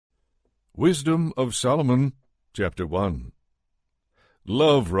Wisdom of Solomon, chapter 1.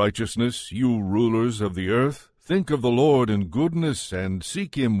 Love righteousness, you rulers of the earth. Think of the Lord in goodness, and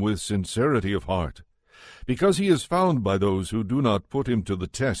seek him with sincerity of heart. Because he is found by those who do not put him to the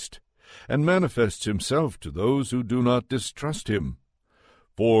test, and manifests himself to those who do not distrust him.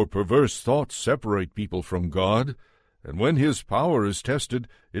 For perverse thoughts separate people from God, and when his power is tested,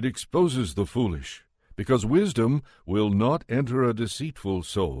 it exposes the foolish, because wisdom will not enter a deceitful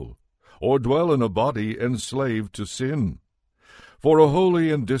soul, or dwell in a body enslaved to sin. For a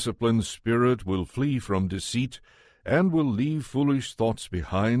holy and disciplined spirit will flee from deceit, and will leave foolish thoughts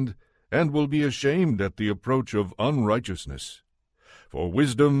behind, and will be ashamed at the approach of unrighteousness. For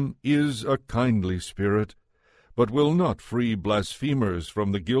wisdom is a kindly spirit, but will not free blasphemers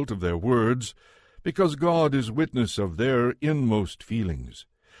from the guilt of their words, because God is witness of their inmost feelings,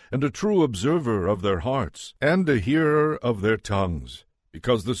 and a true observer of their hearts, and a hearer of their tongues.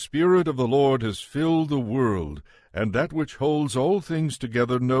 Because the Spirit of the Lord has filled the world, and that which holds all things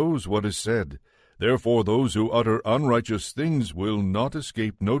together knows what is said. Therefore those who utter unrighteous things will not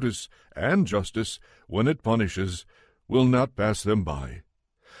escape notice, and justice, when it punishes, will not pass them by.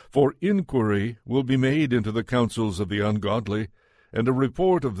 For inquiry will be made into the counsels of the ungodly, and a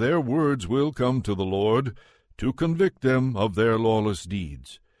report of their words will come to the Lord, to convict them of their lawless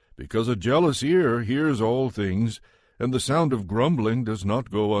deeds. Because a jealous ear hears all things, and the sound of grumbling does not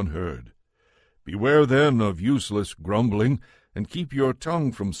go unheard. Beware then of useless grumbling, and keep your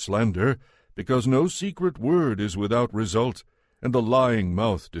tongue from slander, because no secret word is without result, and a lying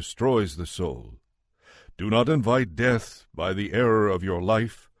mouth destroys the soul. Do not invite death by the error of your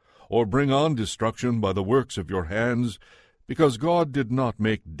life, or bring on destruction by the works of your hands, because God did not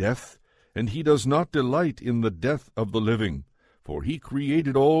make death, and he does not delight in the death of the living, for he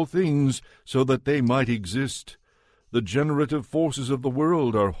created all things so that they might exist. The generative forces of the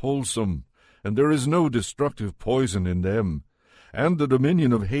world are wholesome, and there is no destructive poison in them, and the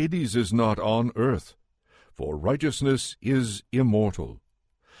dominion of Hades is not on earth, for righteousness is immortal.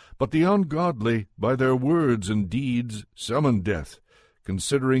 But the ungodly, by their words and deeds, summon death.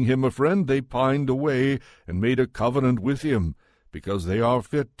 Considering him a friend, they pined away, and made a covenant with him, because they are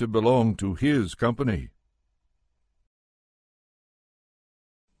fit to belong to his company.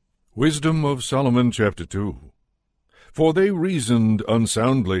 Wisdom of Solomon, chapter 2. For they reasoned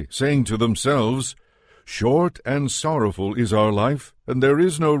unsoundly, saying to themselves, Short and sorrowful is our life, and there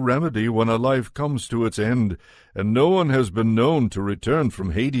is no remedy when a life comes to its end, and no one has been known to return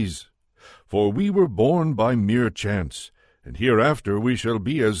from Hades. For we were born by mere chance, and hereafter we shall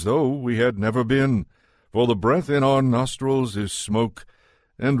be as though we had never been. For the breath in our nostrils is smoke,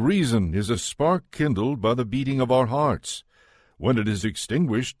 and reason is a spark kindled by the beating of our hearts. When it is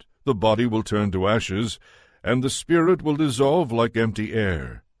extinguished, the body will turn to ashes, and the spirit will dissolve like empty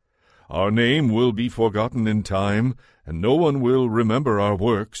air. Our name will be forgotten in time, and no one will remember our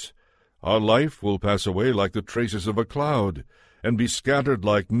works. Our life will pass away like the traces of a cloud, and be scattered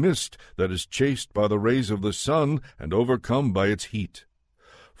like mist that is chased by the rays of the sun and overcome by its heat.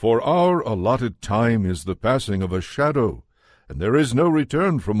 For our allotted time is the passing of a shadow, and there is no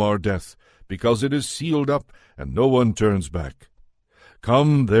return from our death, because it is sealed up, and no one turns back.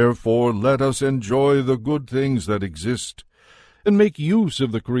 Come, therefore, let us enjoy the good things that exist, and make use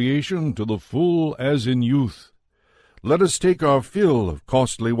of the creation to the full as in youth. Let us take our fill of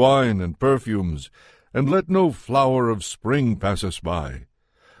costly wine and perfumes, and let no flower of spring pass us by.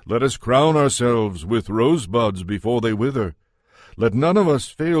 Let us crown ourselves with rosebuds before they wither. Let none of us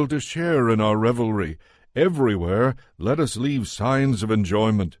fail to share in our revelry. Everywhere let us leave signs of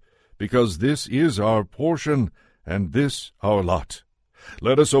enjoyment, because this is our portion, and this our lot.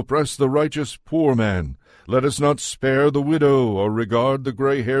 Let us oppress the righteous poor man. Let us not spare the widow, or regard the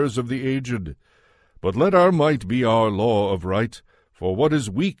gray hairs of the aged. But let our might be our law of right, for what is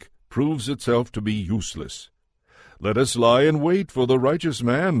weak proves itself to be useless. Let us lie in wait for the righteous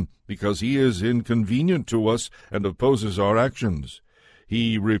man, because he is inconvenient to us and opposes our actions.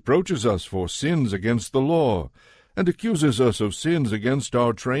 He reproaches us for sins against the law, and accuses us of sins against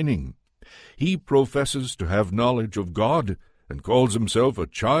our training. He professes to have knowledge of God, and calls himself a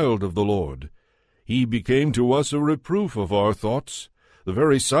child of the Lord. He became to us a reproof of our thoughts. The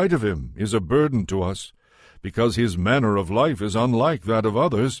very sight of him is a burden to us, because his manner of life is unlike that of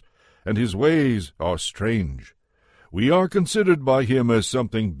others, and his ways are strange. We are considered by him as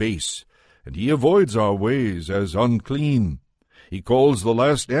something base, and he avoids our ways as unclean. He calls the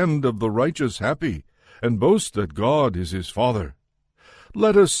last end of the righteous happy, and boasts that God is his Father.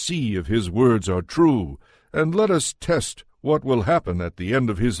 Let us see if his words are true, and let us test what will happen at the end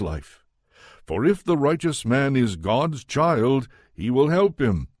of his life. For if the righteous man is God's child, he will help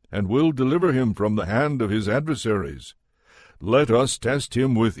him, and will deliver him from the hand of his adversaries. Let us test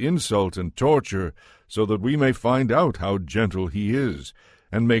him with insult and torture, so that we may find out how gentle he is,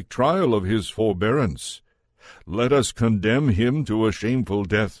 and make trial of his forbearance. Let us condemn him to a shameful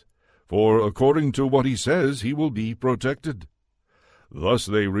death, for according to what he says he will be protected. Thus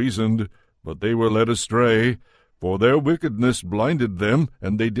they reasoned, but they were led astray, for their wickedness blinded them,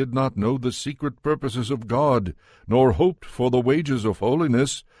 and they did not know the secret purposes of God, nor hoped for the wages of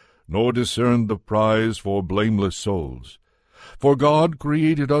holiness, nor discerned the prize for blameless souls. For God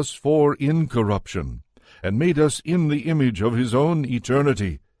created us for incorruption, and made us in the image of his own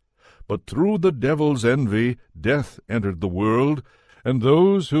eternity. But through the devil's envy death entered the world, and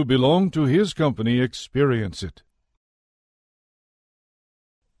those who belong to his company experience it.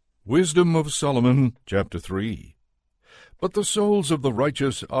 Wisdom of Solomon, chapter 3. But the souls of the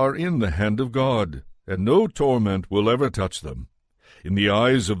righteous are in the hand of God, and no torment will ever touch them. In the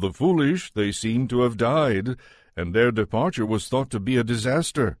eyes of the foolish they seem to have died, and their departure was thought to be a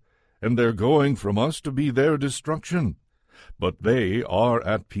disaster, and their going from us to be their destruction. But they are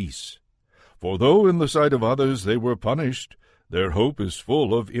at peace. For though in the sight of others they were punished, their hope is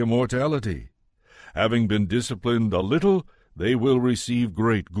full of immortality. Having been disciplined a little, they will receive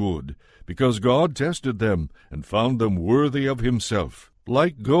great good, because God tested them, and found them worthy of himself.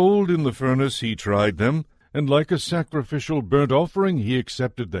 Like gold in the furnace he tried them, and like a sacrificial burnt offering he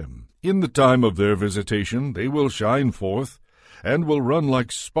accepted them. In the time of their visitation they will shine forth, and will run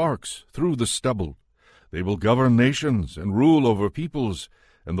like sparks through the stubble. They will govern nations, and rule over peoples,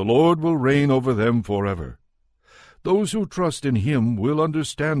 and the Lord will reign over them forever. Those who trust in him will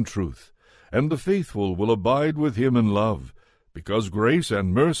understand truth, and the faithful will abide with him in love, because grace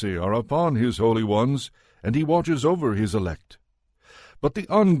and mercy are upon his holy ones, and he watches over his elect. But the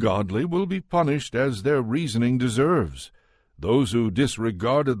ungodly will be punished as their reasoning deserves, those who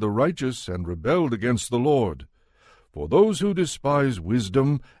disregarded the righteous and rebelled against the Lord. For those who despise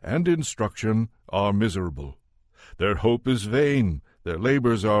wisdom and instruction are miserable. Their hope is vain, their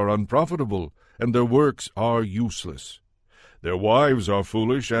labors are unprofitable, and their works are useless. Their wives are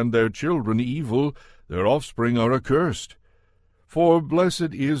foolish, and their children evil, their offspring are accursed. For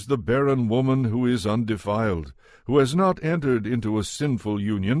blessed is the barren woman who is undefiled, who has not entered into a sinful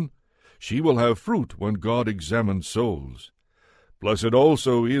union. She will have fruit when God examines souls. Blessed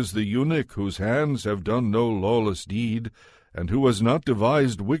also is the eunuch whose hands have done no lawless deed, and who has not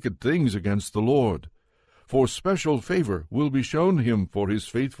devised wicked things against the Lord. For special favor will be shown him for his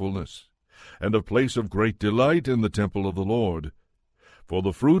faithfulness, and a place of great delight in the temple of the Lord. For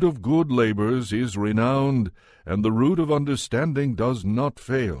the fruit of good labors is renowned, and the root of understanding does not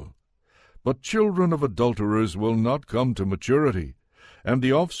fail. But children of adulterers will not come to maturity, and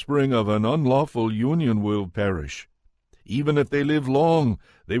the offspring of an unlawful union will perish. Even if they live long,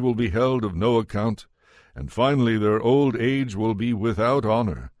 they will be held of no account, and finally their old age will be without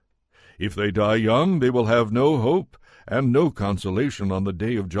honor. If they die young, they will have no hope, and no consolation on the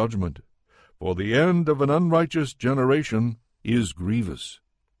day of judgment. For the end of an unrighteous generation is grievous.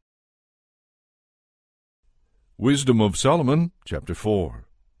 Wisdom of Solomon, chapter 4.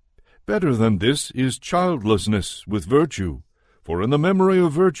 Better than this is childlessness with virtue, for in the memory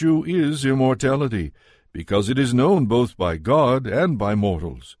of virtue is immortality, because it is known both by God and by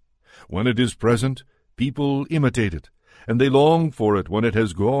mortals. When it is present, people imitate it, and they long for it when it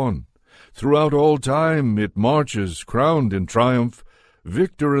has gone. Throughout all time it marches, crowned in triumph,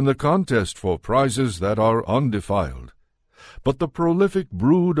 victor in the contest for prizes that are undefiled. But the prolific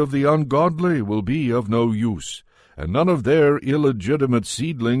brood of the ungodly will be of no use, and none of their illegitimate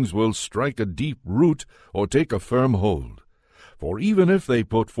seedlings will strike a deep root or take a firm hold. For even if they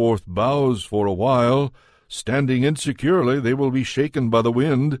put forth boughs for a while, standing insecurely they will be shaken by the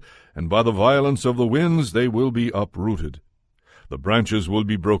wind, and by the violence of the winds they will be uprooted. The branches will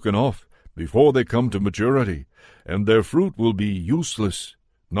be broken off before they come to maturity, and their fruit will be useless,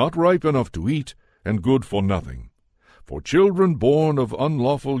 not ripe enough to eat, and good for nothing. For children born of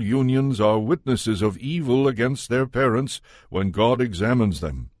unlawful unions are witnesses of evil against their parents when God examines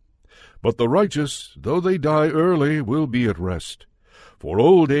them. But the righteous, though they die early, will be at rest. For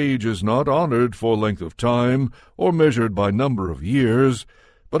old age is not honored for length of time, or measured by number of years,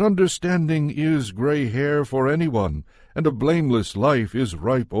 but understanding is gray hair for anyone, and a blameless life is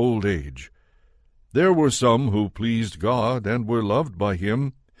ripe old age. There were some who pleased God and were loved by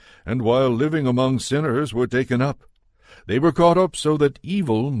him, and while living among sinners were taken up. They were caught up so that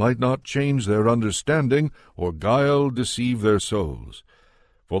evil might not change their understanding, or guile deceive their souls.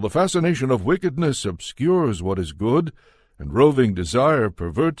 For the fascination of wickedness obscures what is good, and roving desire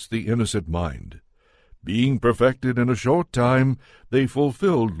perverts the innocent mind. Being perfected in a short time, they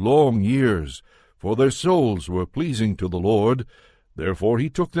fulfilled long years, for their souls were pleasing to the Lord. Therefore he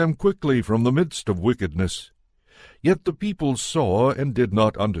took them quickly from the midst of wickedness. Yet the people saw and did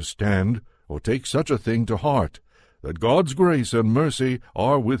not understand, or take such a thing to heart, that God's grace and mercy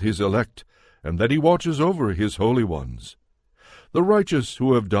are with his elect, and that he watches over his holy ones. The righteous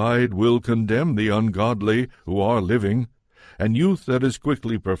who have died will condemn the ungodly who are living, and youth that is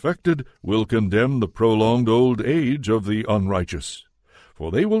quickly perfected will condemn the prolonged old age of the unrighteous.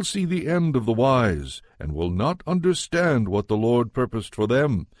 For they will see the end of the wise, and will not understand what the Lord purposed for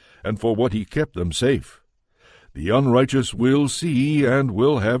them, and for what he kept them safe. The unrighteous will see and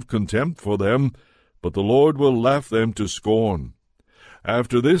will have contempt for them, but the Lord will laugh them to scorn.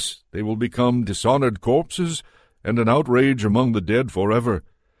 After this they will become dishonored corpses, and an outrage among the dead forever,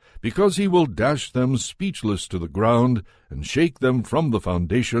 because he will dash them speechless to the ground, and shake them from the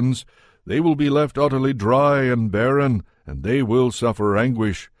foundations. They will be left utterly dry and barren, and they will suffer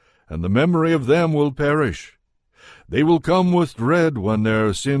anguish, and the memory of them will perish. They will come with dread when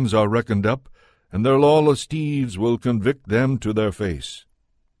their sins are reckoned up, and their lawless deeds will convict them to their face.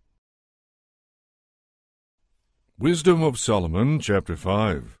 Wisdom of Solomon, chapter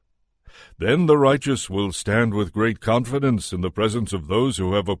 5. Then the righteous will stand with great confidence in the presence of those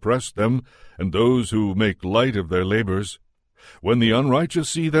who have oppressed them, and those who make light of their labors. When the unrighteous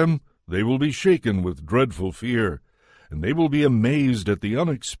see them, they will be shaken with dreadful fear, and they will be amazed at the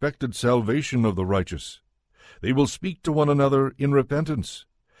unexpected salvation of the righteous. They will speak to one another in repentance,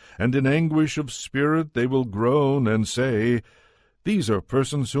 and in anguish of spirit they will groan and say, "These are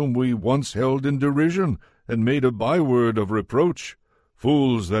persons whom we once held in derision, and made a byword of reproach.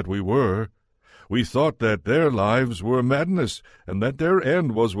 Fools that we were! We thought that their lives were madness, and that their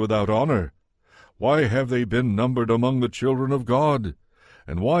end was without honor. Why have they been numbered among the children of God?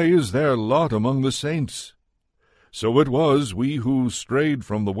 And why is their lot among the saints? So it was we who strayed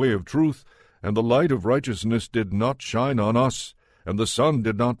from the way of truth, and the light of righteousness did not shine on us, and the sun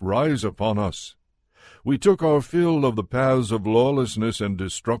did not rise upon us. We took our fill of the paths of lawlessness and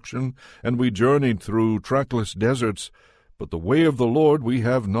destruction, and we journeyed through trackless deserts, but the way of the Lord we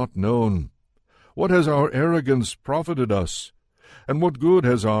have not known. What has our arrogance profited us? And what good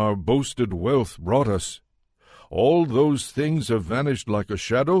has our boasted wealth brought us? All those things have vanished like a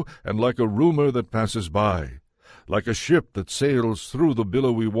shadow, and like a rumor that passes by, like a ship that sails through the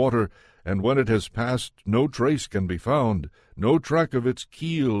billowy water, and when it has passed no trace can be found, no track of its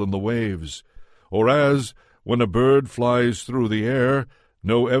keel in the waves. Or as, when a bird flies through the air,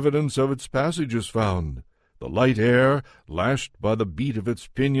 no evidence of its passage is found. The light air, lashed by the beat of its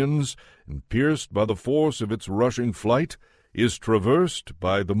pinions, and pierced by the force of its rushing flight, is traversed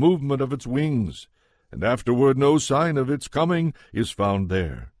by the movement of its wings, and afterward no sign of its coming is found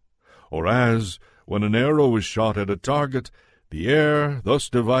there. Or as, when an arrow is shot at a target, the air, thus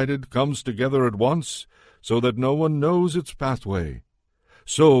divided, comes together at once, so that no one knows its pathway.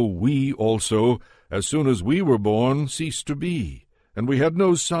 So we also, as soon as we were born, ceased to be, and we had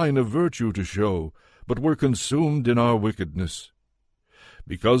no sign of virtue to show, but were consumed in our wickedness.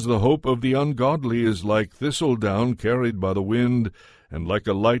 Because the hope of the ungodly is like thistledown carried by the wind, and like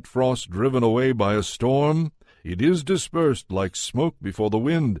a light frost driven away by a storm, it is dispersed like smoke before the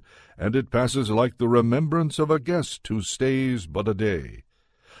wind, and it passes like the remembrance of a guest who stays but a day.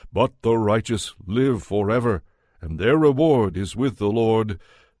 But the righteous live forever, and their reward is with the Lord.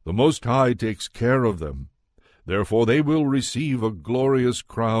 The Most High takes care of them. Therefore they will receive a glorious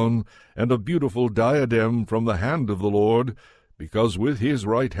crown and a beautiful diadem from the hand of the Lord, because with his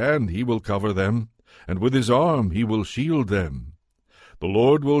right hand he will cover them, and with his arm he will shield them. The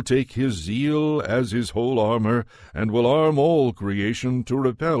Lord will take his zeal as his whole armor, and will arm all creation to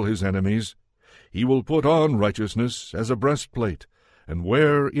repel his enemies. He will put on righteousness as a breastplate, and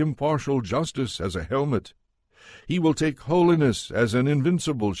wear impartial justice as a helmet. He will take holiness as an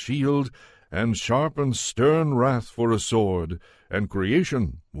invincible shield, and sharpen stern wrath for a sword, and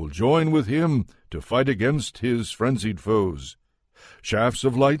creation will join with him to fight against his frenzied foes. Shafts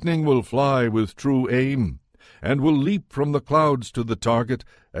of lightning will fly with true aim, and will leap from the clouds to the target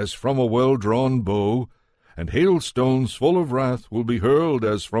as from a well-drawn bow, and hailstones full of wrath will be hurled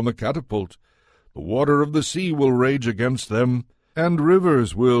as from a catapult. The water of the sea will rage against them, and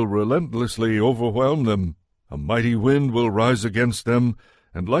rivers will relentlessly overwhelm them. A mighty wind will rise against them,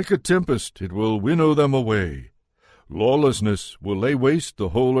 and like a tempest it will winnow them away. Lawlessness will lay waste the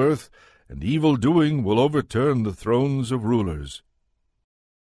whole earth, and evil-doing will overturn the thrones of rulers.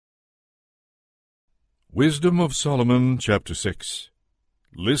 Wisdom of Solomon, chapter 6.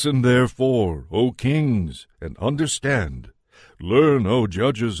 Listen therefore, O kings, and understand. Learn, O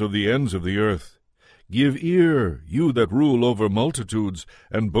judges of the ends of the earth. Give ear, you that rule over multitudes,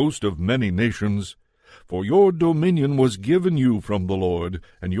 and boast of many nations. For your dominion was given you from the Lord,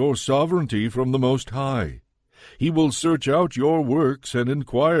 and your sovereignty from the Most High. He will search out your works and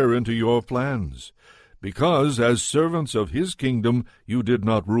inquire into your plans. Because, as servants of his kingdom, you did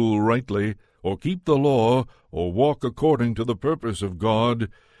not rule rightly, or keep the law, or walk according to the purpose of God,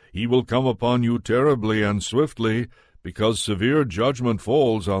 he will come upon you terribly and swiftly, because severe judgment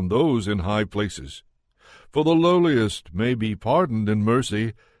falls on those in high places. For the lowliest may be pardoned in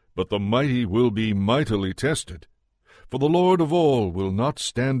mercy, but the mighty will be mightily tested. For the Lord of all will not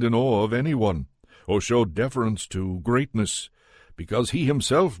stand in awe of anyone, or show deference to greatness, because he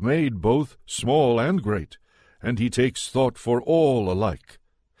himself made both small and great, and he takes thought for all alike.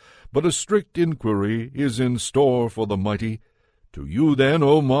 But a strict inquiry is in store for the mighty. To you then,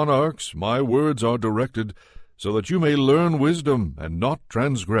 O monarchs, my words are directed, so that you may learn wisdom and not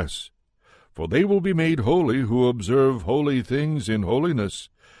transgress. For they will be made holy who observe holy things in holiness,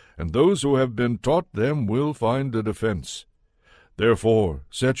 and those who have been taught them will find a defense. Therefore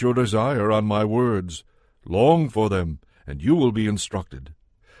set your desire on my words, long for them, and you will be instructed.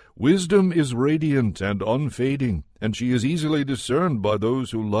 Wisdom is radiant and unfading, and she is easily discerned by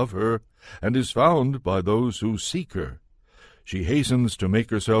those who love her, and is found by those who seek her. She hastens to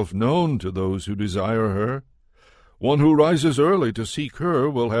make herself known to those who desire her. One who rises early to seek her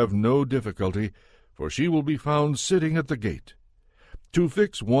will have no difficulty, for she will be found sitting at the gate. To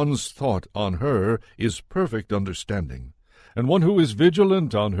fix one's thought on her is perfect understanding, and one who is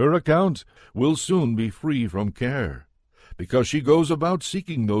vigilant on her account will soon be free from care, because she goes about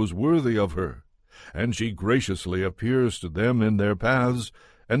seeking those worthy of her, and she graciously appears to them in their paths,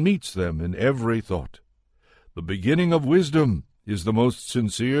 and meets them in every thought. The beginning of wisdom is the most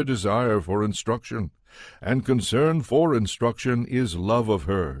sincere desire for instruction, and concern for instruction is love of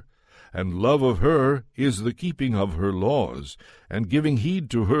her, and love of her is the keeping of her laws, and giving heed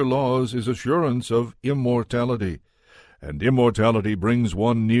to her laws is assurance of immortality, and immortality brings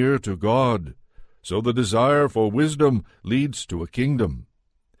one near to God. So the desire for wisdom leads to a kingdom.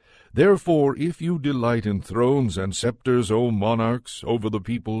 Therefore, if you delight in thrones and scepters, O monarchs, over the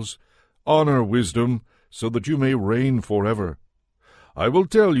peoples, honor wisdom, so that you may reign forever. I will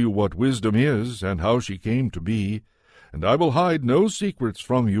tell you what wisdom is, and how she came to be, and I will hide no secrets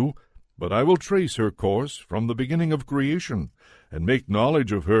from you, but I will trace her course from the beginning of creation, and make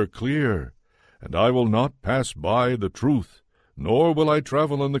knowledge of her clear. And I will not pass by the truth, nor will I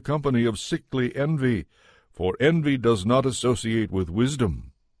travel in the company of sickly envy, for envy does not associate with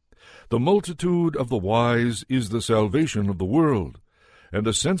wisdom. The multitude of the wise is the salvation of the world, and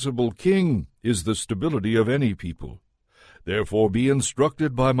a sensible king is the stability of any people. Therefore be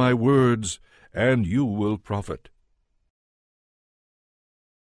instructed by my words, and you will profit.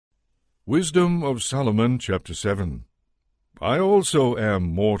 Wisdom of Solomon, chapter 7. I also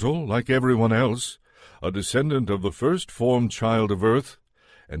am mortal, like everyone else, a descendant of the first-formed child of earth,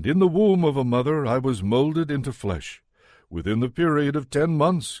 and in the womb of a mother I was molded into flesh, within the period of 10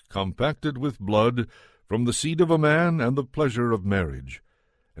 months, compacted with blood, from the seed of a man and the pleasure of marriage.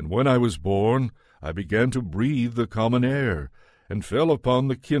 And when I was born, I began to breathe the common air, and fell upon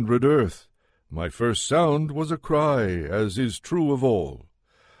the kindred earth. My first sound was a cry, as is true of all.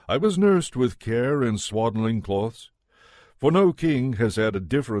 I was nursed with care in swaddling cloths. For no king has had a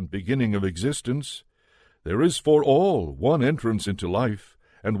different beginning of existence. There is for all one entrance into life,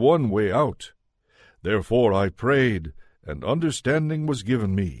 and one way out. Therefore I prayed, and understanding was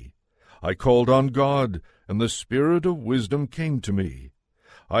given me. I called on God, and the spirit of wisdom came to me.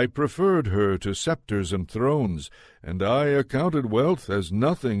 I preferred her to scepters and thrones, and I accounted wealth as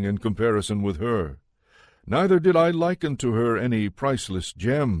nothing in comparison with her. Neither did I liken to her any priceless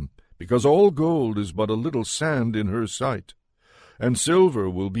gem, because all gold is but a little sand in her sight, and silver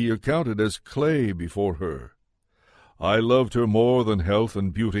will be accounted as clay before her. I loved her more than health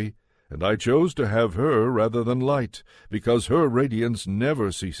and beauty, and I chose to have her rather than light, because her radiance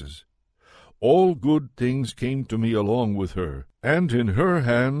never ceases. All good things came to me along with her, and in her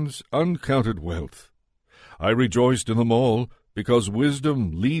hands uncounted wealth. I rejoiced in them all, because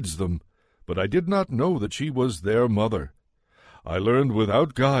wisdom leads them, but I did not know that she was their mother. I learned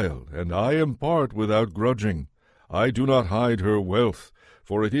without guile, and I impart without grudging. I do not hide her wealth,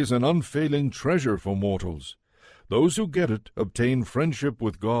 for it is an unfailing treasure for mortals. Those who get it obtain friendship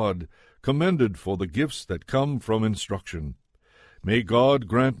with God, commended for the gifts that come from instruction. May God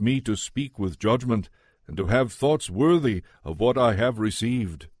grant me to speak with judgment, and to have thoughts worthy of what I have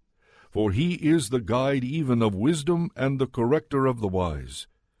received. For he is the guide even of wisdom and the corrector of the wise.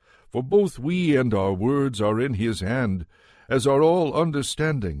 For both we and our words are in his hand, as are all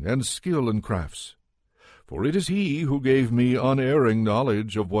understanding and skill in crafts. For it is he who gave me unerring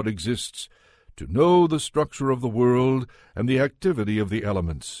knowledge of what exists, to know the structure of the world and the activity of the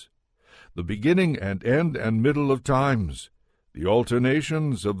elements, the beginning and end and middle of times, the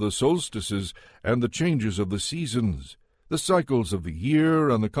alternations of the solstices and the changes of the seasons, the cycles of the year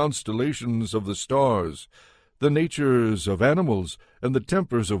and the constellations of the stars, the natures of animals and the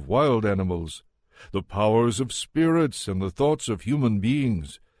tempers of wild animals, the powers of spirits and the thoughts of human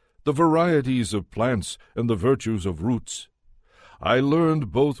beings, the varieties of plants and the virtues of roots. I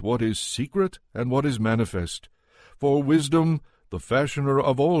learned both what is secret and what is manifest, for wisdom, the fashioner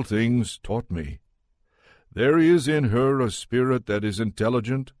of all things, taught me. There is in her a spirit that is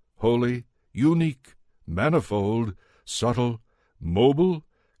intelligent, holy, unique, manifold, subtle, mobile,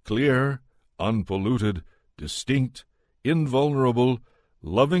 clear, unpolluted, distinct, invulnerable,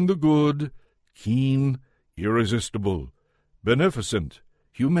 loving the good, keen, irresistible, beneficent,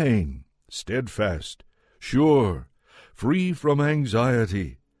 humane, steadfast, sure, free from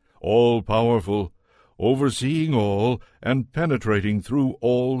anxiety, all-powerful, overseeing all, and penetrating through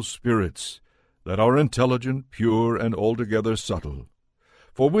all spirits, that are intelligent, pure, and altogether subtle.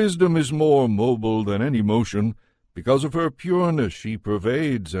 For wisdom is more mobile than any motion. Because of her pureness she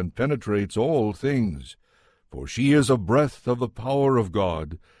pervades and penetrates all things. For she is a breath of the power of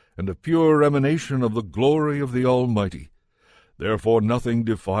God, and a pure emanation of the glory of the Almighty. Therefore nothing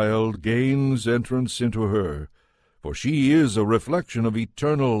defiled gains entrance into her, for she is a reflection of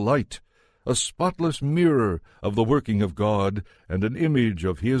eternal light, a spotless mirror of the working of God, and an image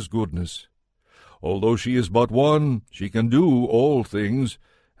of His goodness. Although she is but one, she can do all things,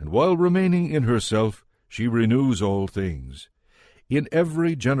 and while remaining in herself, she renews all things. In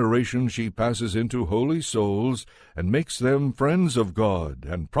every generation she passes into holy souls, and makes them friends of God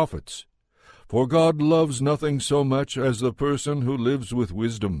and prophets. For God loves nothing so much as the person who lives with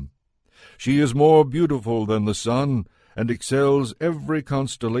wisdom. She is more beautiful than the sun, and excels every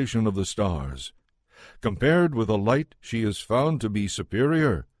constellation of the stars. Compared with the light she is found to be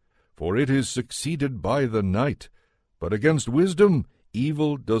superior, for it is succeeded by the night, but against wisdom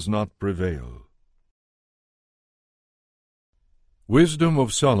evil does not prevail. Wisdom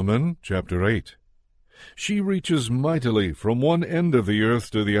of Solomon, chapter 8. She reaches mightily from one end of the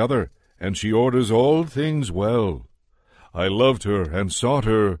earth to the other, and she orders all things well. I loved her and sought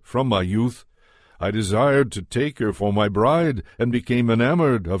her from my youth. I desired to take her for my bride, and became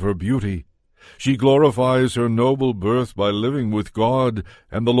enamored of her beauty. She glorifies her noble birth by living with God,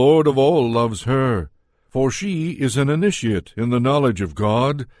 and the Lord of all loves her. For she is an initiate in the knowledge of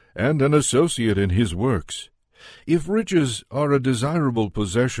God, and an associate in His works. If riches are a desirable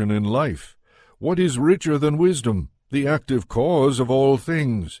possession in life, what is richer than wisdom, the active cause of all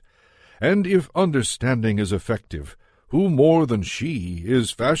things? And if understanding is effective, who more than she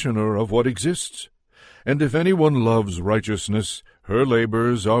is fashioner of what exists? And if anyone loves righteousness, her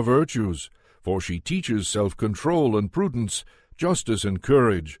labors are virtues, for she teaches self-control and prudence, justice and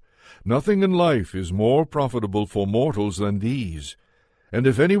courage. Nothing in life is more profitable for mortals than these. And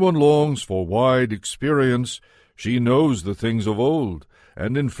if anyone longs for wide experience, she knows the things of old,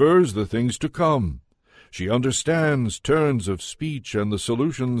 and infers the things to come. She understands turns of speech and the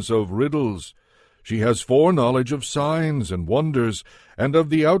solutions of riddles. She has foreknowledge of signs and wonders, and of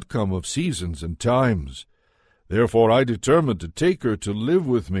the outcome of seasons and times. Therefore I determined to take her to live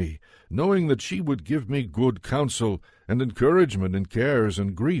with me, knowing that she would give me good counsel and encouragement in cares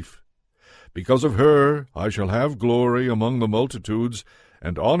and grief. Because of her I shall have glory among the multitudes,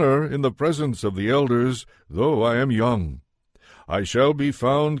 and honor in the presence of the elders, though I am young. I shall be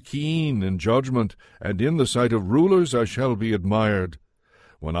found keen in judgment, and in the sight of rulers I shall be admired.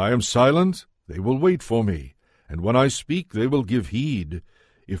 When I am silent, they will wait for me, and when I speak they will give heed.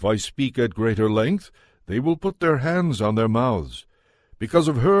 If I speak at greater length, they will put their hands on their mouths. Because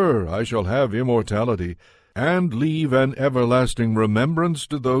of her I shall have immortality, and leave an everlasting remembrance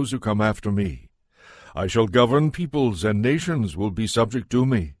to those who come after me. I shall govern peoples, and nations will be subject to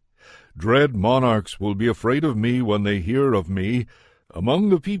me. Dread monarchs will be afraid of me when they hear of me. Among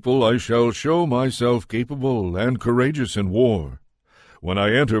the people I shall show myself capable and courageous in war. When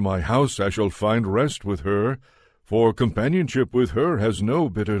I enter my house I shall find rest with her, for companionship with her has no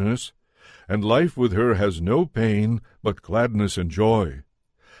bitterness, and life with her has no pain, but gladness and joy.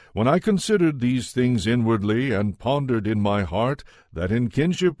 When I considered these things inwardly, and pondered in my heart that in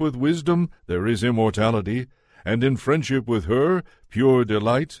kinship with wisdom there is immortality, and in friendship with her pure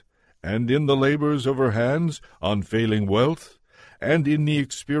delight, and in the labors of her hands unfailing wealth, and in the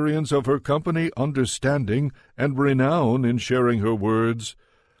experience of her company understanding, and renown in sharing her words,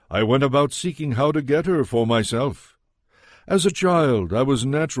 I went about seeking how to get her for myself. As a child I was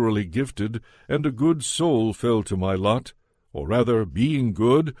naturally gifted, and a good soul fell to my lot. Or rather, being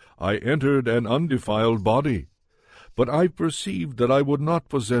good, I entered an undefiled body. But I perceived that I would not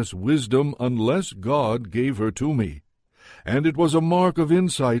possess wisdom unless God gave her to me. And it was a mark of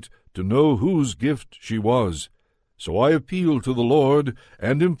insight to know whose gift she was. So I appealed to the Lord,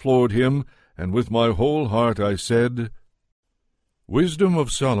 and implored him, and with my whole heart I said, Wisdom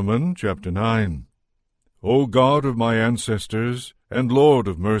of Solomon, chapter 9. O God of my ancestors, and Lord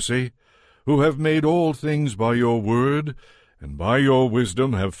of mercy, who have made all things by your word, and by your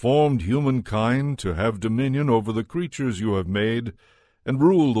wisdom have formed humankind to have dominion over the creatures you have made, and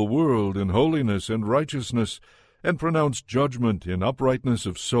rule the world in holiness and righteousness, and pronounce judgment in uprightness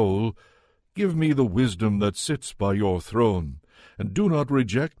of soul, give me the wisdom that sits by your throne, and do not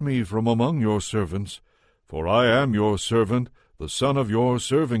reject me from among your servants. For I am your servant, the son of your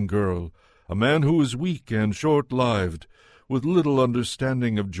serving girl, a man who is weak and short-lived, with little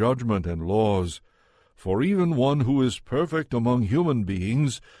understanding of judgment and laws. For even one who is perfect among human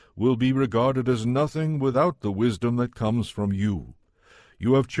beings will be regarded as nothing without the wisdom that comes from you.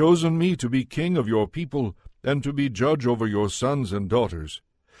 You have chosen me to be king of your people, and to be judge over your sons and daughters.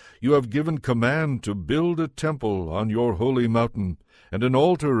 You have given command to build a temple on your holy mountain, and an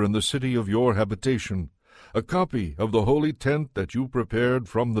altar in the city of your habitation, a copy of the holy tent that you prepared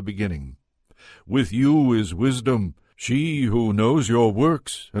from the beginning. With you is wisdom, she who knows your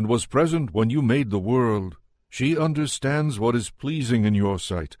works, and was present when you made the world. She understands what is pleasing in your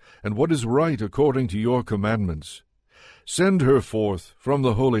sight, and what is right according to your commandments. Send her forth from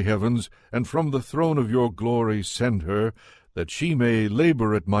the holy heavens, and from the throne of your glory send her, that she may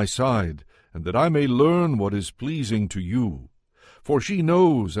labor at my side, and that I may learn what is pleasing to you. For she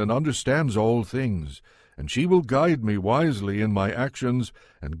knows and understands all things, and she will guide me wisely in my actions,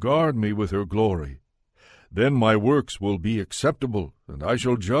 and guard me with her glory. Then my works will be acceptable, and I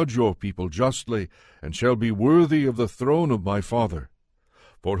shall judge your people justly, and shall be worthy of the throne of my Father.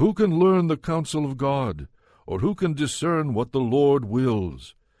 For who can learn the counsel of God, or who can discern what the Lord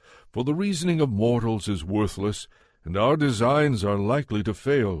wills? For the reasoning of mortals is worthless, and our designs are likely to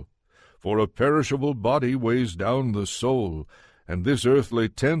fail. For a perishable body weighs down the soul, and this earthly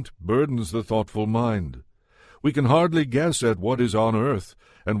tent burdens the thoughtful mind. We can hardly guess at what is on earth,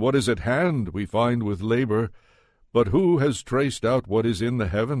 and what is at hand we find with labor. But who has traced out what is in the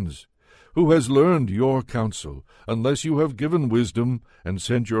heavens? Who has learned your counsel, unless you have given wisdom, and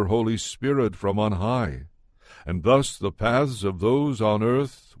sent your Holy Spirit from on high? And thus the paths of those on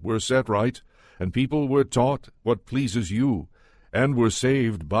earth were set right, and people were taught what pleases you, and were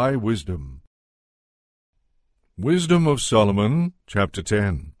saved by wisdom. Wisdom of Solomon, chapter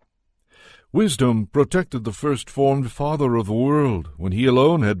 10. Wisdom protected the first-formed father of the world when he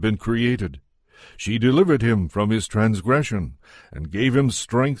alone had been created. She delivered him from his transgression, and gave him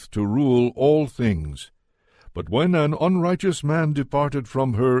strength to rule all things. But when an unrighteous man departed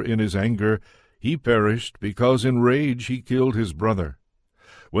from her in his anger, he perished, because in rage he killed his brother.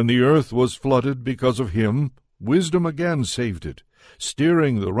 When the earth was flooded because of him, wisdom again saved it,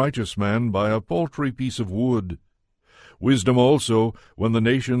 steering the righteous man by a paltry piece of wood. Wisdom also, when the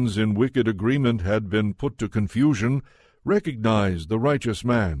nations in wicked agreement had been put to confusion, recognized the righteous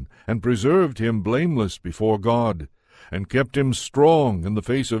man, and preserved him blameless before God, and kept him strong in the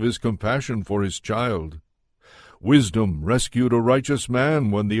face of his compassion for his child. Wisdom rescued a righteous man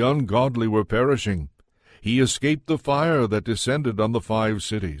when the ungodly were perishing. He escaped the fire that descended on the 5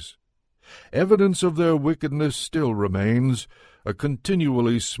 cities. Evidence of their wickedness still remains, a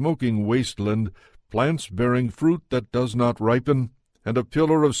continually smoking wasteland, plants bearing fruit that does not ripen, and a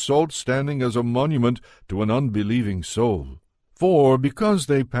pillar of salt standing as a monument to an unbelieving soul. For because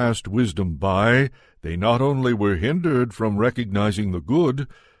they passed wisdom by, they not only were hindered from recognizing the good,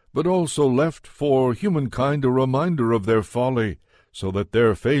 but also left for humankind a reminder of their folly, so that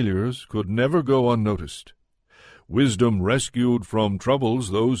their failures could never go unnoticed. Wisdom rescued from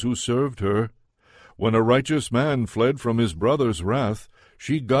troubles those who served her. When a righteous man fled from his brother's wrath,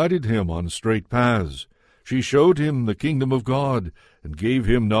 she guided him on straight paths. She showed him the kingdom of God, and gave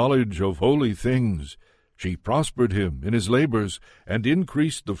him knowledge of holy things. She prospered him in his labors, and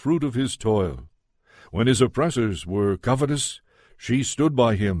increased the fruit of his toil. When his oppressors were covetous, she stood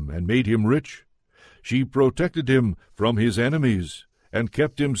by him and made him rich. She protected him from his enemies, and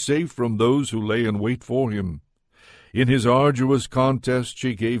kept him safe from those who lay in wait for him. In his arduous contest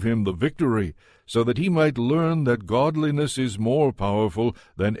she gave him the victory, so that he might learn that godliness is more powerful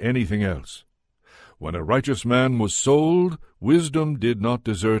than anything else. When a righteous man was sold, wisdom did not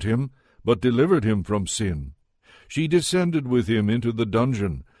desert him, but delivered him from sin. She descended with him into the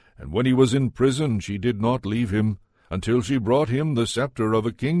dungeon, and when he was in prison she did not leave him, until she brought him the scepter of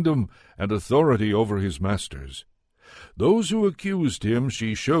a kingdom and authority over his masters. Those who accused him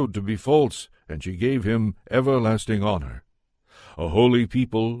she showed to be false, and she gave him everlasting honor. A holy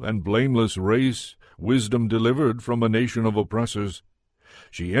people and blameless race, wisdom delivered from a nation of oppressors.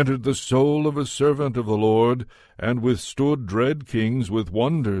 She entered the soul of a servant of the Lord, and withstood dread kings with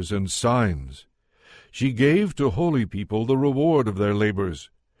wonders and signs. She gave to holy people the reward of their labors.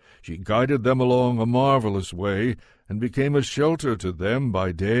 She guided them along a marvelous way, and became a shelter to them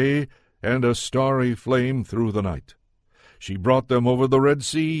by day, and a starry flame through the night. She brought them over the Red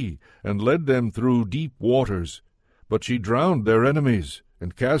Sea, and led them through deep waters. But she drowned their enemies,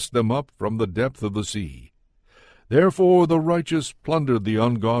 and cast them up from the depth of the sea. Therefore the righteous plundered the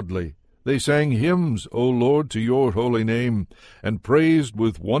ungodly. They sang hymns, O Lord, to your holy name, and praised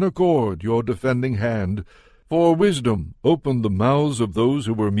with one accord your defending hand. For wisdom opened the mouths of those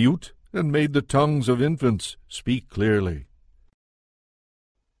who were mute, and made the tongues of infants speak clearly.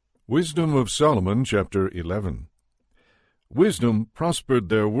 Wisdom of Solomon, chapter 11. Wisdom prospered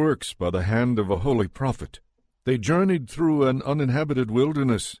their works by the hand of a holy prophet. They journeyed through an uninhabited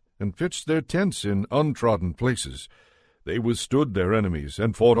wilderness, and pitched their tents in untrodden places. They withstood their enemies,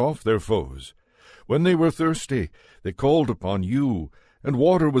 and fought off their foes. When they were thirsty, they called upon you, and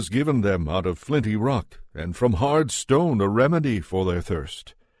water was given them out of flinty rock, and from hard stone a remedy for their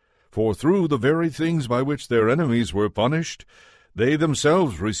thirst. For through the very things by which their enemies were punished, they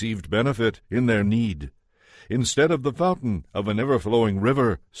themselves received benefit in their need. Instead of the fountain of an ever-flowing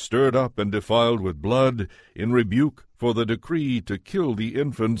river, stirred up and defiled with blood, in rebuke for the decree to kill the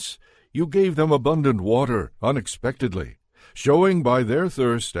infants, you gave them abundant water unexpectedly, showing by their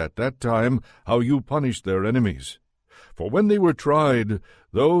thirst at that time how you punished their enemies. For when they were tried,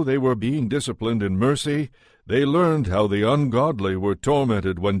 though they were being disciplined in mercy, they learned how the ungodly were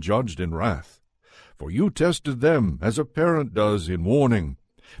tormented when judged in wrath. For you tested them as a parent does in warning,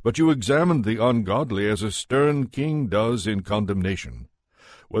 but you examined the ungodly as a stern king does in condemnation.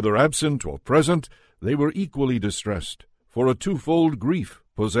 Whether absent or present, they were equally distressed, for a twofold grief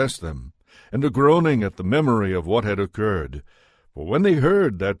possessed them, and a groaning at the memory of what had occurred. For when they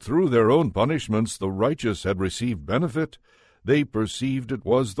heard that through their own punishments the righteous had received benefit, they perceived it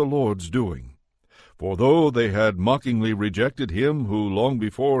was the Lord's doing. For though they had mockingly rejected him who long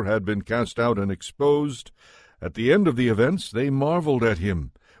before had been cast out and exposed, at the end of the events they marveled at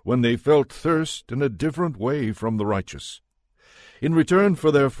him, when they felt thirst in a different way from the righteous. In return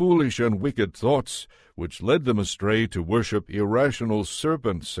for their foolish and wicked thoughts, which led them astray to worship irrational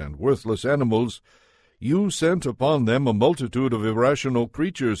serpents and worthless animals, you sent upon them a multitude of irrational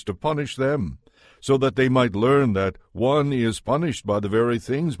creatures to punish them, so that they might learn that one is punished by the very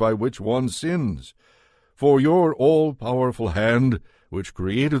things by which one sins. For your all-powerful hand, which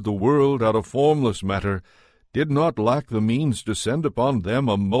created the world out of formless matter, did not lack the means to send upon them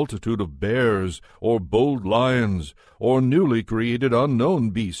a multitude of bears, or bold lions, or newly created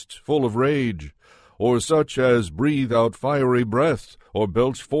unknown beasts full of rage, or such as breathe out fiery breath, or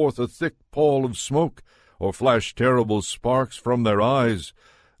belch forth a thick pall of smoke, or flash terrible sparks from their eyes.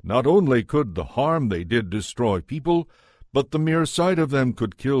 Not only could the harm they did destroy people, but the mere sight of them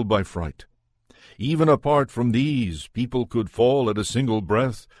could kill by fright. Even apart from these, people could fall at a single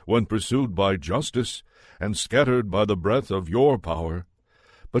breath when pursued by justice, and scattered by the breath of your power.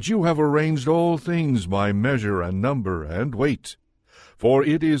 But you have arranged all things by measure and number and weight. For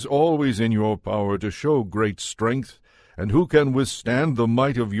it is always in your power to show great strength, and who can withstand the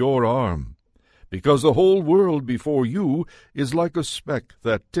might of your arm? Because the whole world before you is like a speck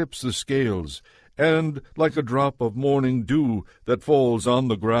that tips the scales, and like a drop of morning dew that falls on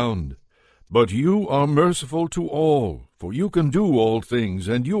the ground. But you are merciful to all, for you can do all things,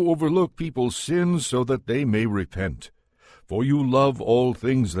 and you overlook people's sins so that they may repent. For you love all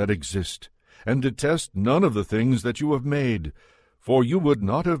things that exist, and detest none of the things that you have made, for you would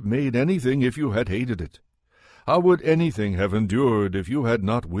not have made anything if you had hated it. How would anything have endured if you had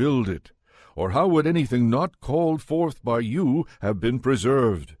not willed it? Or how would anything not called forth by you have been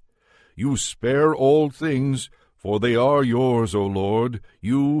preserved? You spare all things, for they are yours, O Lord,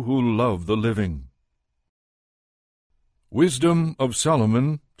 you who love the living. Wisdom of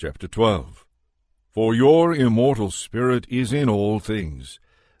Solomon, chapter 12. For your immortal spirit is in all things.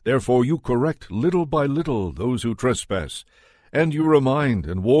 Therefore you correct little by little those who trespass, and you remind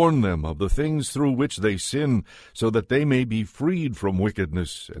and warn them of the things through which they sin, so that they may be freed from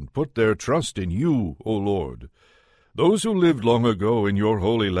wickedness, and put their trust in you, O Lord. Those who lived long ago in your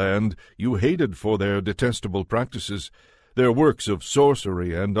holy land you hated for their detestable practices, their works of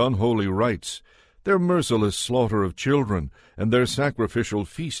sorcery and unholy rites, their merciless slaughter of children, and their sacrificial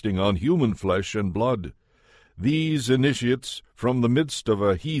feasting on human flesh and blood. These initiates from the midst of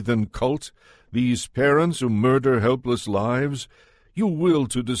a heathen cult, these parents who murder helpless lives, you will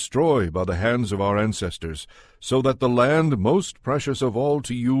to destroy by the hands of our ancestors, so that the land most precious of all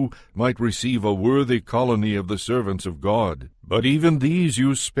to you might receive a worthy colony of the servants of God. But even these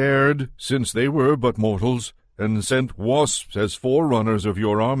you spared, since they were but mortals, and sent wasps as forerunners of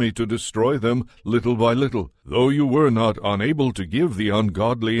your army to destroy them little by little, though you were not unable to give the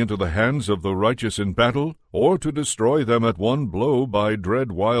ungodly into the hands of the righteous in battle, or to destroy them at one blow by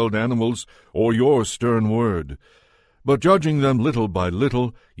dread wild animals, or your stern word. But judging them little by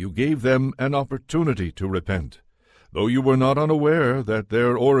little, you gave them an opportunity to repent, though you were not unaware that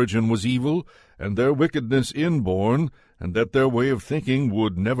their origin was evil, and their wickedness inborn, and that their way of thinking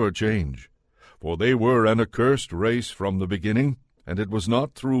would never change. For they were an accursed race from the beginning, and it was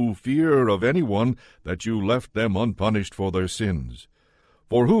not through fear of anyone that you left them unpunished for their sins.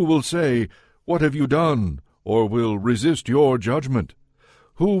 For who will say, What have you done? Or will resist your judgment?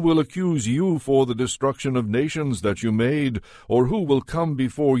 Who will accuse you for the destruction of nations that you made, or who will come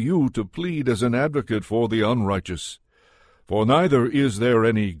before you to plead as an advocate for the unrighteous? For neither is there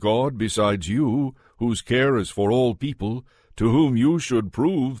any God besides you, whose care is for all people, to whom you should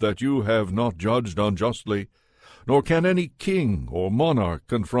prove that you have not judged unjustly, nor can any king or monarch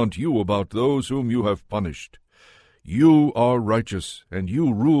confront you about those whom you have punished. You are righteous, and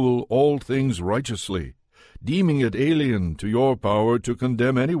you rule all things righteously, deeming it alien to your power to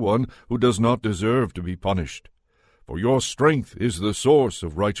condemn anyone who does not deserve to be punished. For your strength is the source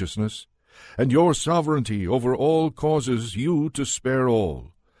of righteousness, and your sovereignty over all causes you to spare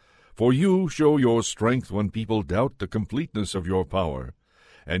all. For you show your strength when people doubt the completeness of your power,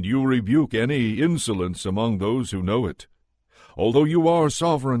 and you rebuke any insolence among those who know it. Although you are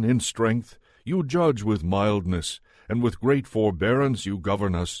sovereign in strength, you judge with mildness, and with great forbearance you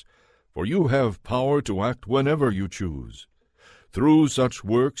govern us, for you have power to act whenever you choose. Through such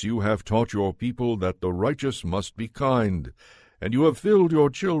works you have taught your people that the righteous must be kind, and you have filled your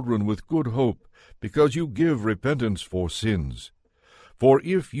children with good hope, because you give repentance for sins. For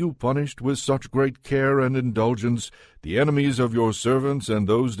if you punished with such great care and indulgence the enemies of your servants and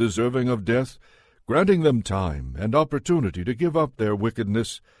those deserving of death, granting them time and opportunity to give up their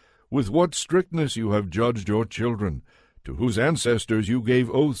wickedness, with what strictness you have judged your children, to whose ancestors you gave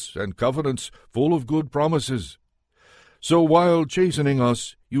oaths and covenants full of good promises. So while chastening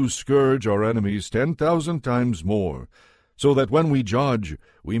us, you scourge our enemies 10,000 times more, so that when we judge,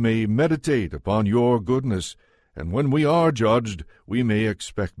 we may meditate upon your goodness, and when we are judged, we may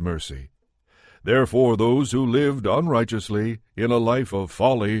expect mercy. Therefore those who lived unrighteously, in a life of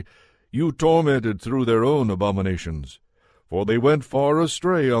folly, you tormented through their own abominations. For they went far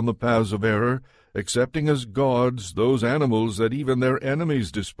astray on the paths of error, accepting as gods those animals that even their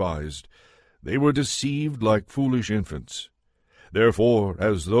enemies despised. They were deceived like foolish infants. Therefore,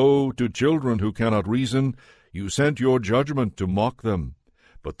 as though to children who cannot reason, you sent your judgment to mock them.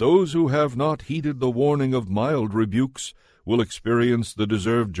 But those who have not heeded the warning of mild rebukes will experience the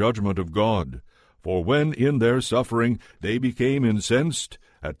deserved judgment of God. For when in their suffering they became incensed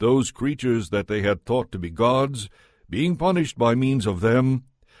at those creatures that they had thought to be gods, being punished by means of them,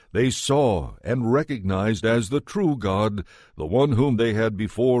 they saw and recognized as the true God, the one whom they had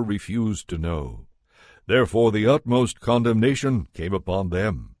before refused to know. Therefore the utmost condemnation came upon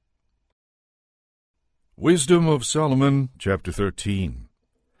them. Wisdom of Solomon, chapter 13.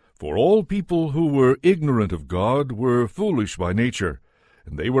 For all people who were ignorant of God were foolish by nature,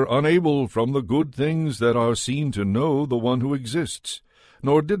 and they were unable from the good things that are seen to know the one who exists,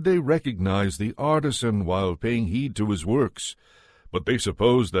 nor did they recognize the artisan while paying heed to his works. But they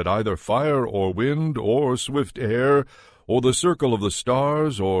supposed that either fire or wind or swift air, or the circle of the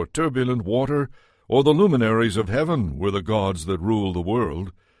stars, or turbulent water, or the luminaries of heaven were the gods that rule the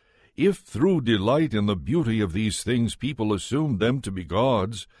world. If through delight in the beauty of these things people assumed them to be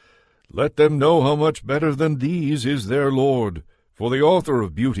gods, let them know how much better than these is their Lord, for the author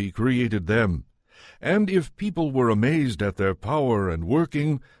of beauty created them. And if people were amazed at their power and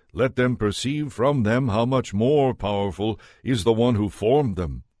working, let them perceive from them how much more powerful is the one who formed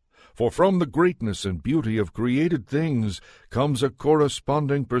them. For from the greatness and beauty of created things comes a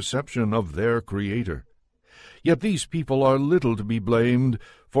corresponding perception of their Creator. Yet these people are little to be blamed,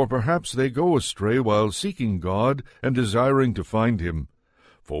 for perhaps they go astray while seeking God and desiring to find Him.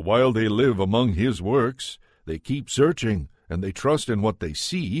 For while they live among His works, they keep searching, and they trust in what they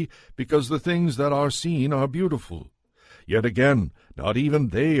see, because the things that are seen are beautiful. Yet again, not even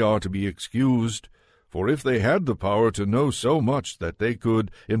they are to be excused, for if they had the power to know so much that they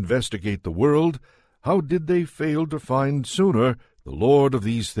could investigate the world, how did they fail to find sooner the Lord of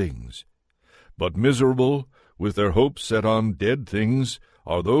these things? But miserable, with their hopes set on dead things,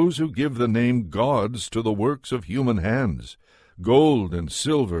 are those who give the name gods to the works of human hands, gold and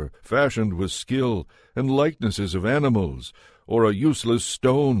silver fashioned with skill, and likenesses of animals, or a useless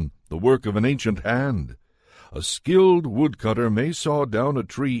stone, the work of an ancient hand. A skilled woodcutter may saw down a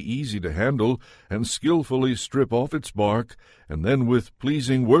tree easy to handle, and skillfully strip off its bark, and then with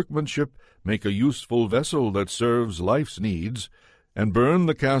pleasing workmanship make a useful vessel that serves life's needs, and burn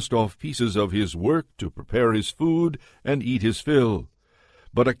the cast-off pieces of his work to prepare his food and eat his fill.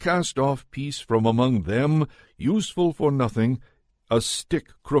 But a cast-off piece from among them, useful for nothing, a stick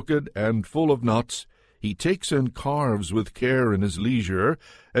crooked and full of knots, he takes and carves with care in his leisure,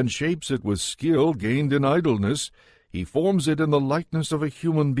 and shapes it with skill gained in idleness. He forms it in the likeness of a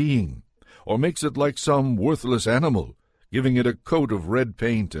human being, or makes it like some worthless animal, giving it a coat of red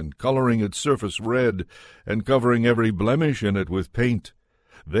paint, and coloring its surface red, and covering every blemish in it with paint.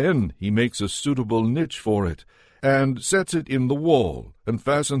 Then he makes a suitable niche for it, and sets it in the wall, and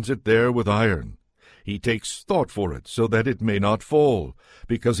fastens it there with iron. He takes thought for it, so that it may not fall,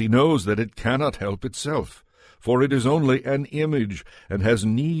 because he knows that it cannot help itself, for it is only an image, and has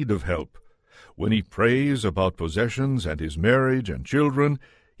need of help. When he prays about possessions and his marriage and children,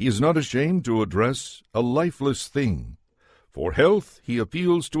 he is not ashamed to address a lifeless thing. For health he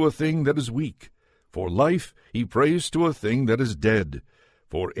appeals to a thing that is weak. For life he prays to a thing that is dead.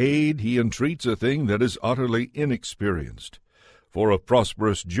 For aid he entreats a thing that is utterly inexperienced. For a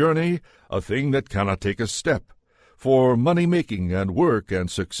prosperous journey, a thing that cannot take a step. For money-making and work and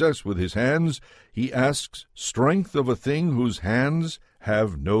success with his hands, he asks strength of a thing whose hands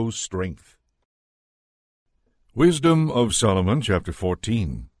have no strength. Wisdom of Solomon, chapter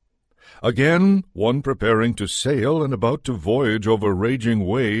 14. Again, one preparing to sail and about to voyage over raging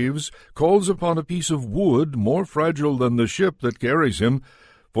waves calls upon a piece of wood more fragile than the ship that carries him,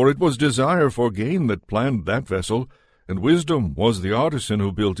 for it was desire for gain that planned that vessel, and wisdom was the artisan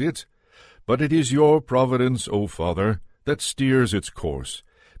who built it. But it is your providence, O Father, that steers its course,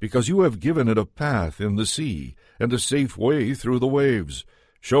 because you have given it a path in the sea, and a safe way through the waves,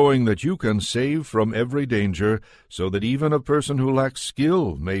 showing that you can save from every danger, so that even a person who lacks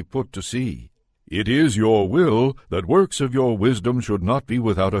skill may put to sea. It is your will that works of your wisdom should not be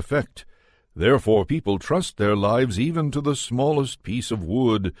without effect. Therefore people trust their lives even to the smallest piece of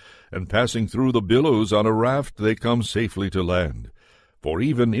wood, and passing through the billows on a raft they come safely to land. For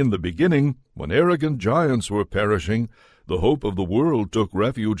even in the beginning, when arrogant giants were perishing, the hope of the world took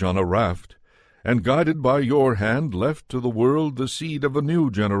refuge on a raft, and guided by your hand left to the world the seed of a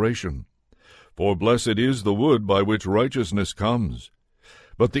new generation. For blessed is the wood by which righteousness comes.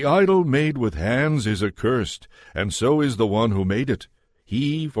 But the idol made with hands is accursed, and so is the one who made it,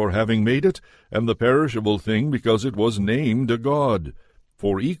 he for having made it, and the perishable thing because it was named a god.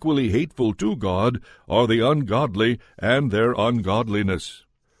 For equally hateful to God are the ungodly and their ungodliness.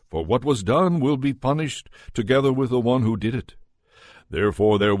 For what was done will be punished together with the one who did it.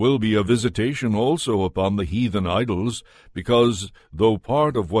 Therefore there will be a visitation also upon the heathen idols, because, though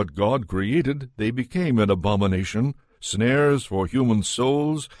part of what God created, they became an abomination, snares for human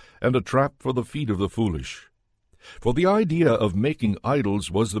souls, and a trap for the feet of the foolish. For the idea of making idols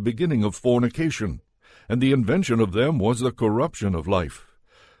was the beginning of fornication, and the invention of them was the corruption of life.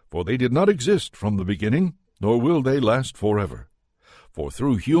 For they did not exist from the beginning, nor will they last forever. For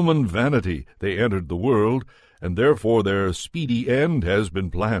through human vanity they entered the world, and therefore their speedy end has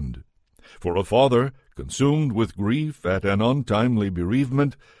been planned. For a father, consumed with grief at an untimely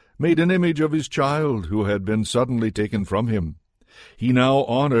bereavement, made an image of his child who had been suddenly taken from him. He now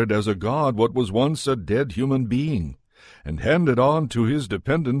honored as a god what was once a dead human being, and handed on to his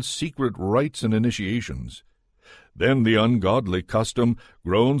dependents secret rites and initiations. Then the ungodly custom,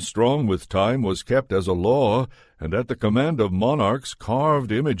 grown strong with time, was kept as a law, and at the command of monarchs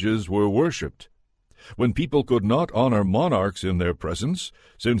carved images were worshipped. When people could not honor monarchs in their presence,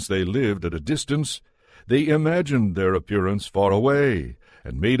 since they lived at a distance, they imagined their appearance far away,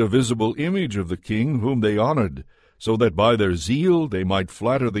 and made a visible image of the king whom they honored, so that by their zeal they might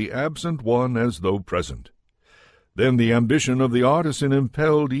flatter the absent one as though present. Then the ambition of the artisan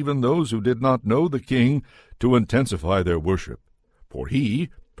impelled even those who did not know the king to intensify their worship. For he,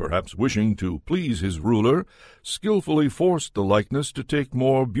 perhaps wishing to please his ruler, skillfully forced the likeness to take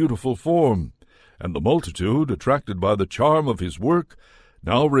more beautiful form, and the multitude, attracted by the charm of his work,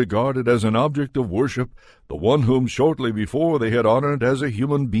 now regarded as an object of worship the one whom shortly before they had honored as a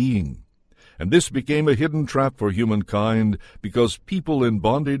human being. And this became a hidden trap for humankind, because people in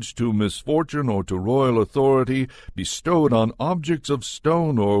bondage to misfortune or to royal authority bestowed on objects of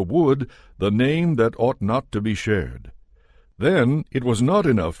stone or wood the name that ought not to be shared. Then it was not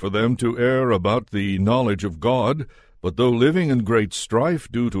enough for them to err about the knowledge of God, but though living in great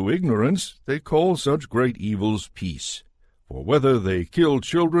strife due to ignorance, they call such great evils peace. For whether they kill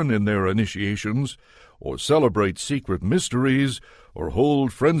children in their initiations, or celebrate secret mysteries, or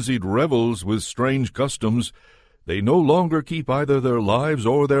hold frenzied revels with strange customs, they no longer keep either their lives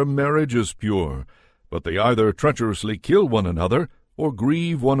or their marriages pure, but they either treacherously kill one another, or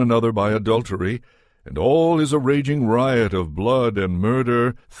grieve one another by adultery, and all is a raging riot of blood and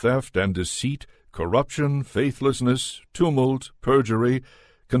murder, theft and deceit, corruption, faithlessness, tumult, perjury,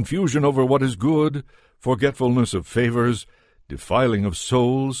 confusion over what is good, forgetfulness of favors, defiling of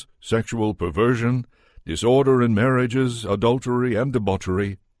souls, sexual perversion, disorder in marriages, adultery, and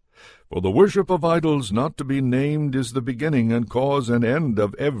debauchery. For the worship of idols not to be named is the beginning and cause and end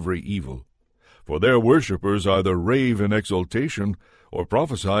of every evil. For their worshippers either rave in exultation, or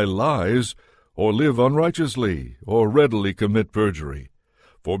prophesy lies, or live unrighteously, or readily commit perjury.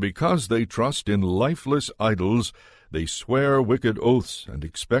 For because they trust in lifeless idols, they swear wicked oaths and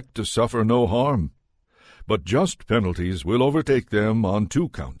expect to suffer no harm. But just penalties will overtake them on 2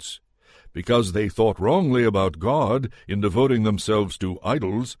 counts, because they thought wrongly about God in devoting themselves to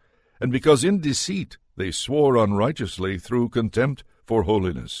idols, and because in deceit they swore unrighteously through contempt for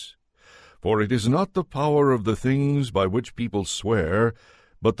holiness. For it is not the power of the things by which people swear,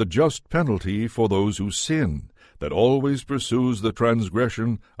 but the just penalty for those who sin, that always pursues the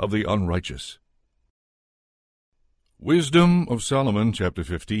transgression of the unrighteous. Wisdom of Solomon, chapter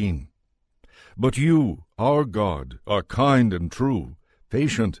 15. But you, our God, are kind and true,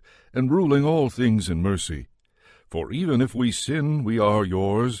 patient, and ruling all things in mercy. For even if we sin, we are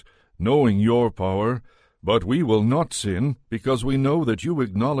yours, knowing your power, but we will not sin, because we know that you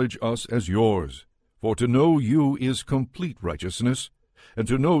acknowledge us as yours. For to know you is complete righteousness, and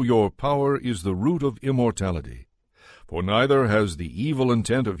to know your power is the root of immortality. For neither has the evil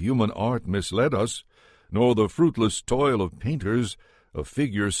intent of human art misled us, nor the fruitless toil of painters, of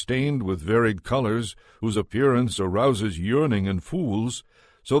figures stained with varied colors, whose appearance arouses yearning in fools,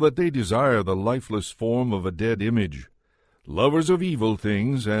 so that they desire the lifeless form of a dead image. Lovers of evil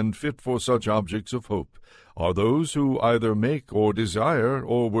things, and fit for such objects of hope, are those who either make or desire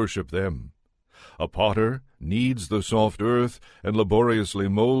or worship them. A potter kneads the soft earth, and laboriously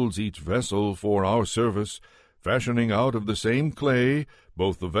molds each vessel for our service, fashioning out of the same clay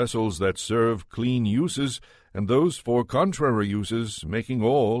both the vessels that serve clean uses and those for contrary uses, making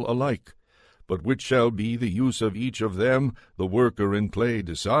all alike. But which shall be the use of each of them, the worker in clay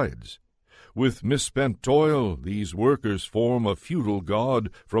decides. With misspent toil these workers form a futile god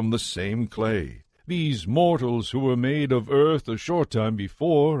from the same clay. These mortals who were made of earth a short time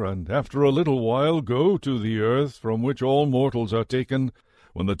before, and after a little while go to the earth from which all mortals are taken,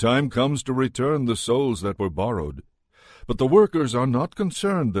 when the time comes to return the souls that were borrowed. But the workers are not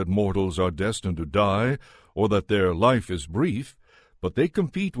concerned that mortals are destined to die, or that their life is brief, but they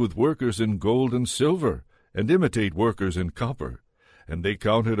compete with workers in gold and silver, and imitate workers in copper, and they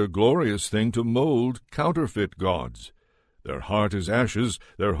count it a glorious thing to mold counterfeit gods. Their heart is ashes,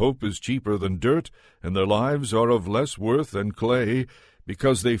 their hope is cheaper than dirt, and their lives are of less worth than clay,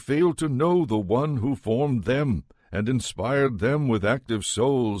 because they fail to know the one who formed them, and inspired them with active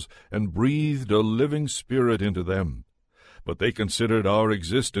souls, and breathed a living spirit into them. But they considered our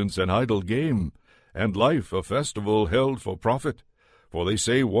existence an idle game, and life a festival held for profit. For they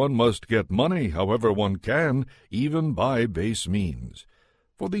say one must get money however one can, even by base means.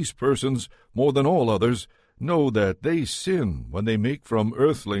 For these persons, more than all others, know that they sin when they make from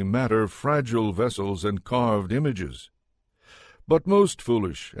earthly matter fragile vessels and carved images. But most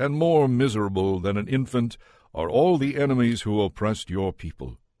foolish and more miserable than an infant are all the enemies who oppressed your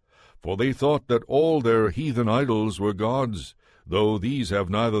people. For they thought that all their heathen idols were gods, though these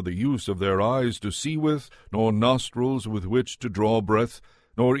have neither the use of their eyes to see with, nor nostrils with which to draw breath,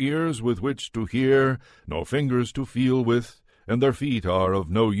 nor ears with which to hear, nor fingers to feel with, and their feet are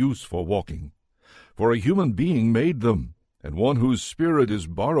of no use for walking. For a human being made them, and one whose spirit is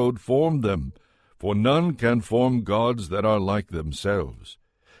borrowed formed them, for none can form gods that are like themselves.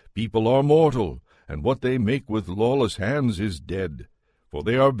 People are mortal, and what they make with lawless hands is dead. For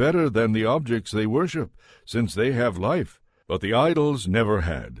they are better than the objects they worship, since they have life, but the idols never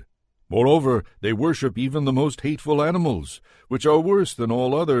had. Moreover, they worship even the most hateful animals, which are worse than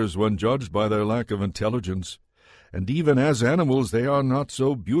all others when judged by their lack of intelligence. And even as animals they are not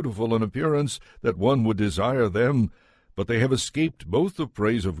so beautiful in appearance that one would desire them, but they have escaped both the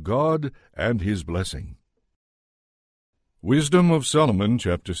praise of God and his blessing. Wisdom of Solomon,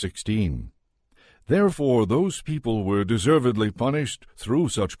 chapter 16. Therefore those people were deservedly punished through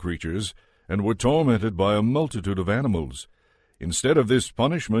such creatures, and were tormented by a multitude of animals. Instead of this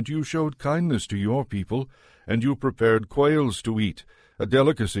punishment you showed kindness to your people, and you prepared quails to eat, a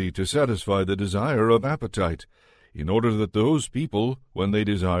delicacy to satisfy the desire of appetite, in order that those people, when they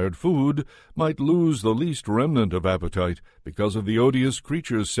desired food, might lose the least remnant of appetite because of the odious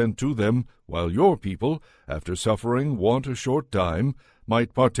creatures sent to them, while your people, after suffering want a short time,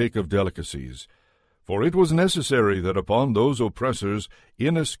 might partake of delicacies. For it was necessary that upon those oppressors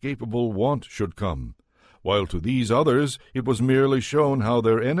inescapable want should come, while to these others it was merely shown how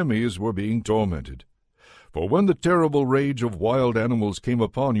their enemies were being tormented. For when the terrible rage of wild animals came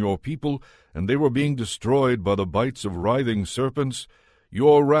upon your people, and they were being destroyed by the bites of writhing serpents,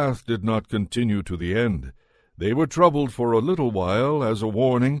 your wrath did not continue to the end. They were troubled for a little while as a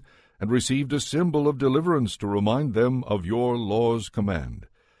warning, and received a symbol of deliverance to remind them of your law's command.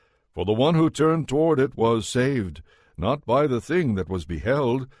 For the one who turned toward it was saved, not by the thing that was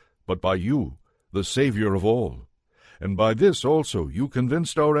beheld, but by you, the Savior of all. And by this also you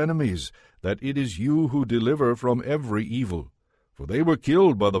convinced our enemies that it is you who deliver from every evil. For they were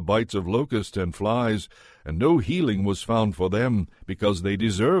killed by the bites of locusts and flies, and no healing was found for them, because they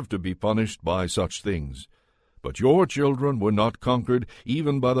deserved to be punished by such things. But your children were not conquered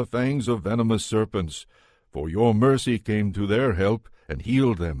even by the fangs of venomous serpents, for your mercy came to their help and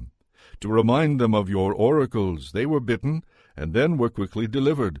healed them. To remind them of your oracles, they were bitten, and then were quickly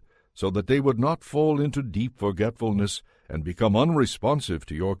delivered, so that they would not fall into deep forgetfulness and become unresponsive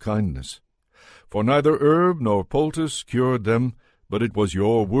to your kindness. For neither herb nor poultice cured them, but it was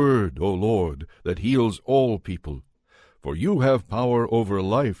your word, O Lord, that heals all people. For you have power over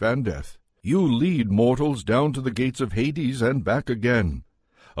life and death. You lead mortals down to the gates of Hades and back again.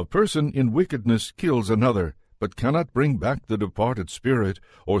 A person in wickedness kills another, but cannot bring back the departed spirit,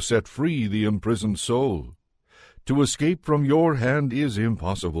 or set free the imprisoned soul. To escape from your hand is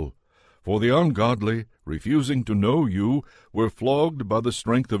impossible. For the ungodly, refusing to know you, were flogged by the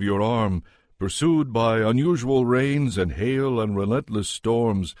strength of your arm, pursued by unusual rains and hail and relentless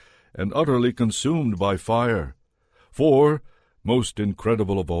storms, and utterly consumed by fire. For, most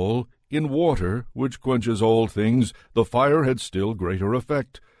incredible of all, in water, which quenches all things, the fire had still greater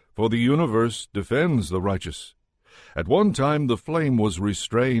effect, for the universe defends the righteous. At one time the flame was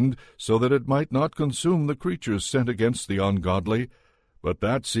restrained, so that it might not consume the creatures sent against the ungodly, but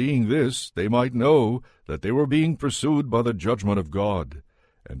that, seeing this, they might know that they were being pursued by the judgment of God.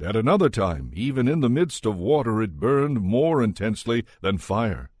 And at another time, even in the midst of water, it burned more intensely than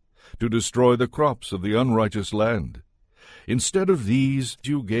fire, to destroy the crops of the unrighteous land. Instead of these,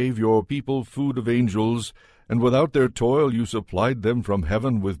 you gave your people food of angels, and without their toil you supplied them from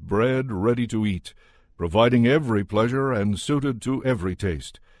heaven with bread ready to eat, providing every pleasure and suited to every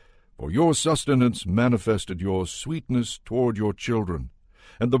taste. For your sustenance manifested your sweetness toward your children,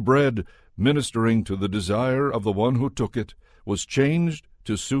 and the bread, ministering to the desire of the one who took it, was changed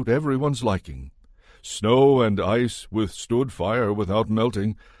to suit everyone's liking. Snow and ice withstood fire without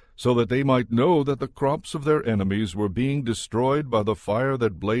melting, so that they might know that the crops of their enemies were being destroyed by the fire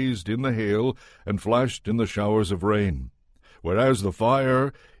that blazed in the hail and flashed in the showers of rain. Whereas the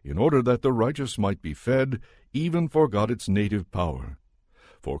fire, in order that the righteous might be fed, even forgot its native power.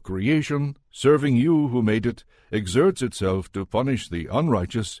 For creation, serving you who made it, exerts itself to punish the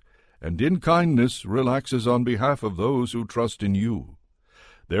unrighteous, and in kindness relaxes on behalf of those who trust in you.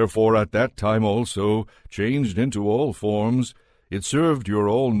 Therefore at that time also, changed into all forms, it served your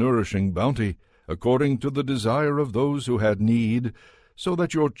all-nourishing bounty, according to the desire of those who had need, so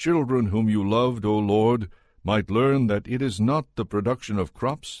that your children whom you loved, O Lord, might learn that it is not the production of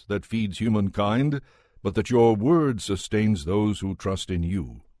crops that feeds humankind, but that your word sustains those who trust in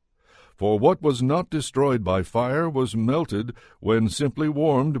you. For what was not destroyed by fire was melted when simply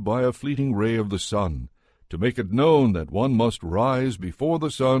warmed by a fleeting ray of the sun, to make it known that one must rise before the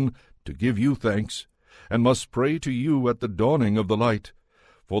sun to give you thanks, and must pray to you at the dawning of the light.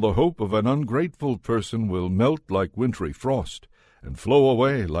 For the hope of an ungrateful person will melt like wintry frost, and flow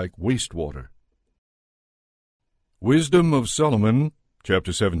away like waste water. Wisdom of Solomon,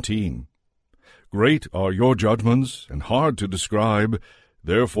 chapter 17. Great are your judgments, and hard to describe,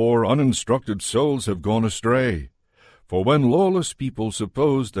 therefore uninstructed souls have gone astray. For when lawless people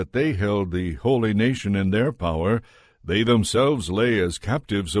supposed that they held the holy nation in their power, they themselves lay as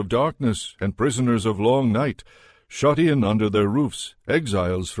captives of darkness and prisoners of long night, shut in under their roofs,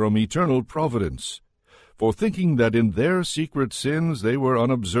 exiles from eternal providence. For thinking that in their secret sins they were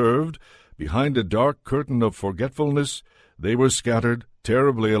unobserved, behind a dark curtain of forgetfulness, they were scattered,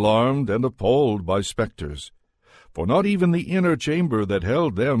 terribly alarmed and appalled by spectres. For not even the inner chamber that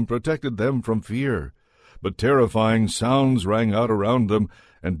held them protected them from fear, but terrifying sounds rang out around them,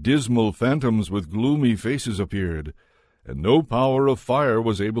 and dismal phantoms with gloomy faces appeared. and no power of fire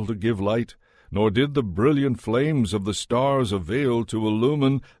was able to give light, nor did the brilliant flames of the stars avail to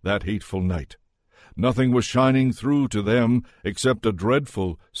illumine that hateful night. Nothing was shining through to them except a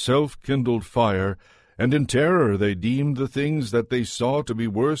dreadful, self-kindled fire, and in terror they deemed the things that they saw to be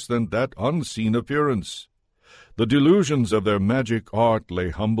worse than that unseen appearance. The delusions of their magic art lay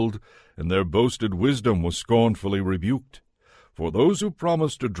humbled, and their boasted wisdom was scornfully rebuked. For those who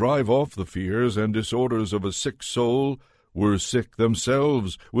promised to drive off the fears and disorders of a sick soul were sick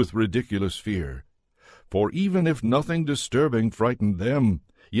themselves with ridiculous fear. For even if nothing disturbing frightened them,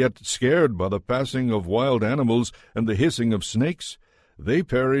 yet scared by the passing of wild animals and the hissing of snakes, they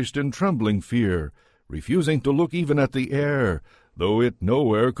perished in trembling fear, refusing to look even at the air, though it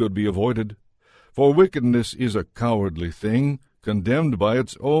nowhere could be avoided. For wickedness is a cowardly thing, condemned by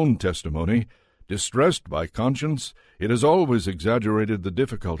its own testimony. Distressed by conscience, it has always exaggerated the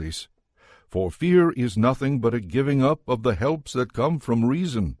difficulties. For fear is nothing but a giving up of the helps that come from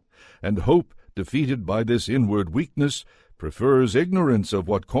reason, and hope, defeated by this inward weakness, prefers ignorance of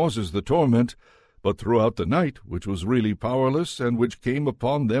what causes the torment. But throughout the night, which was really powerless, and which came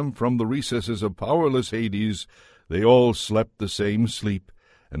upon them from the recesses of powerless Hades, they all slept the same sleep,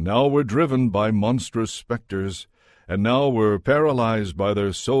 and now were driven by monstrous spectres, and now were paralyzed by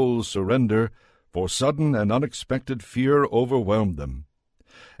their souls' surrender, for sudden and unexpected fear overwhelmed them.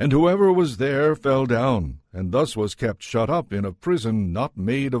 And whoever was there fell down, and thus was kept shut up in a prison not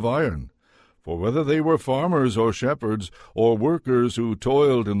made of iron. For whether they were farmers or shepherds, or workers who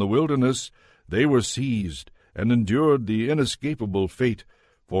toiled in the wilderness, they were seized, and endured the inescapable fate,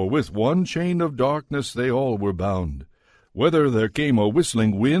 for with one chain of darkness they all were bound. Whether there came a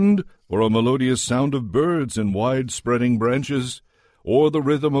whistling wind, or a melodious sound of birds in wide-spreading branches, or the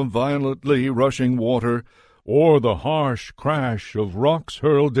rhythm of violently rushing water, or the harsh crash of rocks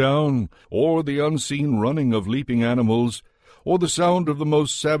hurled down, or the unseen running of leaping animals, or the sound of the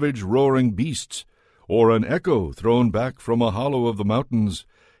most savage roaring beasts, or an echo thrown back from a hollow of the mountains,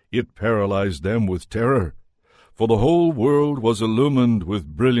 it paralyzed them with terror. For the whole world was illumined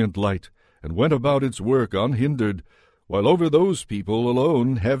with brilliant light, and went about its work unhindered, while over those people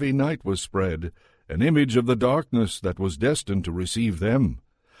alone heavy night was spread, an image of the darkness that was destined to receive them.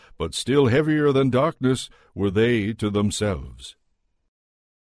 But still heavier than darkness were they to themselves.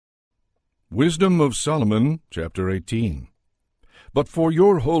 Wisdom of Solomon, chapter 18. But for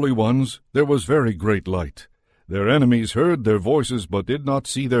your holy ones there was very great light. Their enemies heard their voices, but did not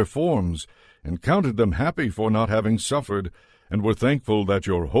see their forms, and counted them happy for not having suffered, and were thankful that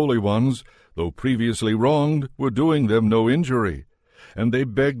your holy ones, though previously wronged, were doing them no injury. And they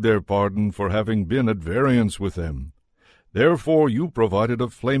begged their pardon for having been at variance with them. Therefore you provided a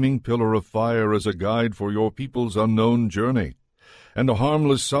flaming pillar of fire as a guide for your people's unknown journey, and a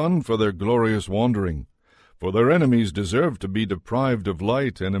harmless sun for their glorious wandering. For their enemies deserved to be deprived of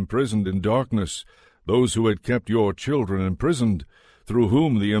light and imprisoned in darkness, those who had kept your children imprisoned, through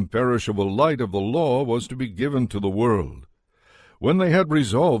whom the imperishable light of the law was to be given to the world. When they had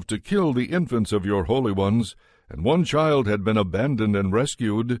resolved to kill the infants of your holy ones, and one child had been abandoned and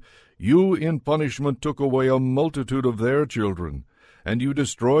rescued, you in punishment took away a multitude of their children, and you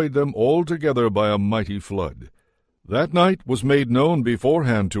destroyed them altogether by a mighty flood. That night was made known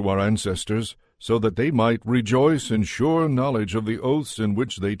beforehand to our ancestors, so that they might rejoice in sure knowledge of the oaths in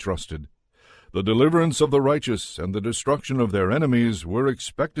which they trusted. The deliverance of the righteous and the destruction of their enemies were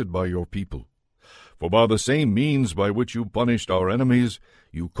expected by your people. For by the same means by which you punished our enemies,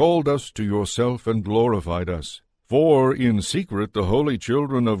 you called us to yourself and glorified us. For in secret the holy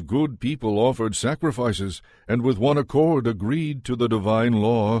children of good people offered sacrifices, and with one accord agreed to the divine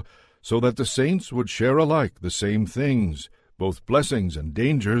law, so that the saints would share alike the same things, both blessings and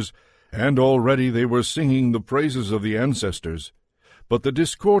dangers, and already they were singing the praises of the ancestors. But the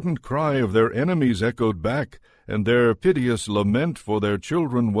discordant cry of their enemies echoed back, and their piteous lament for their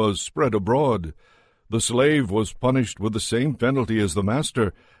children was spread abroad. The slave was punished with the same penalty as the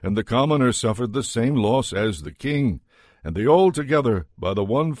master, and the commoner suffered the same loss as the king, and they all together, by the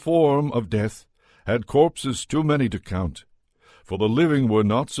one form of death, had corpses too many to count. For the living were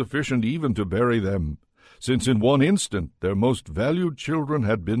not sufficient even to bury them, since in one instant their most valued children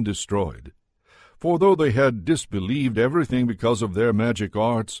had been destroyed. For though they had disbelieved everything because of their magic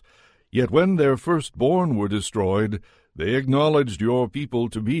arts, yet when their firstborn were destroyed, they acknowledged your people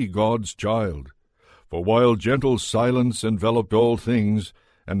to be God's child. For while gentle silence enveloped all things,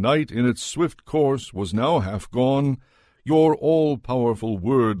 and night in its swift course was now half gone, your all-powerful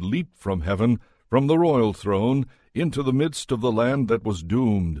word leaped from heaven, from the royal throne, into the midst of the land that was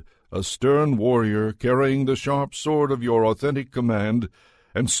doomed, a stern warrior carrying the sharp sword of your authentic command,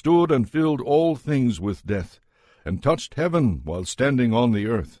 and stood and filled all things with death, and touched heaven while standing on the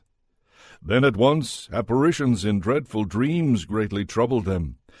earth. Then at once apparitions in dreadful dreams greatly troubled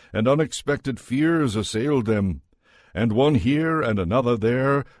them, and unexpected fears assailed them. And one here and another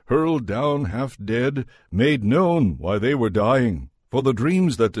there, hurled down half dead, made known why they were dying, for the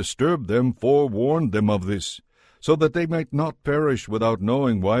dreams that disturbed them forewarned them of this, so that they might not perish without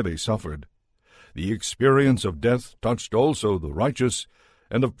knowing why they suffered. The experience of death touched also the righteous,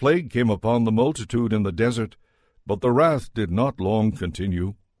 and a plague came upon the multitude in the desert, but the wrath did not long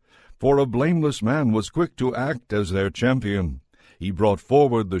continue. For a blameless man was quick to act as their champion. He brought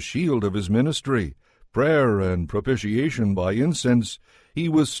forward the shield of his ministry, prayer and propitiation by incense. He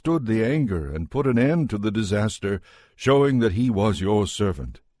withstood the anger and put an end to the disaster, showing that he was your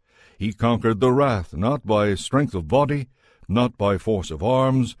servant. He conquered the wrath not by strength of body, not by force of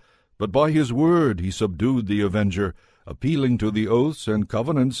arms, but by his word he subdued the avenger, appealing to the oaths and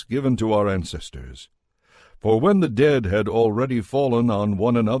covenants given to our ancestors. For when the dead had already fallen on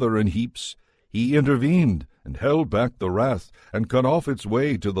one another in heaps, he intervened and held back the wrath and cut off its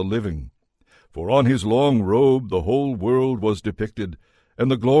way to the living. For on his long robe the whole world was depicted, and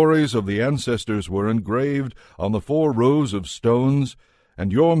the glories of the ancestors were engraved on the 4 rows of stones,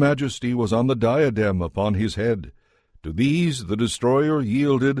 and your majesty was on the diadem upon his head. To these the destroyer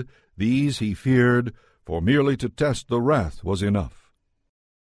yielded, these he feared, for merely to test the wrath was enough.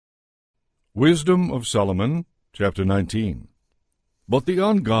 Wisdom of Solomon, chapter 19. But the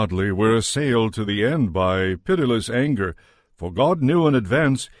ungodly were assailed to the end by pitiless anger, for God knew in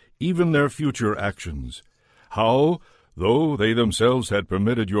advance even their future actions, how, though they themselves had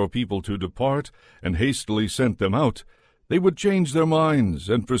permitted your people to depart and hastily sent them out, they would change their minds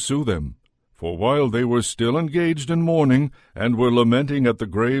and pursue them. For while they were still engaged in mourning and were lamenting at the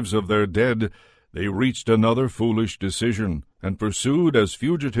graves of their dead, they reached another foolish decision, and pursued as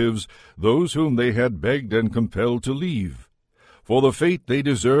fugitives those whom they had begged and compelled to leave. For the fate they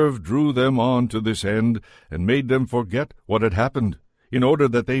deserved drew them on to this end, and made them forget what had happened, in order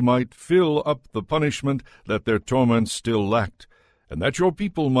that they might fill up the punishment that their torments still lacked, and that your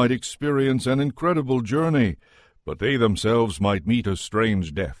people might experience an incredible journey, but they themselves might meet a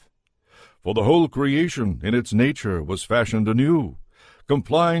strange death. For the whole creation in its nature was fashioned anew,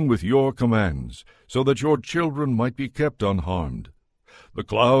 complying with your commands, so that your children might be kept unharmed. The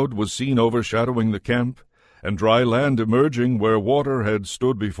cloud was seen overshadowing the camp, and dry land emerging where water had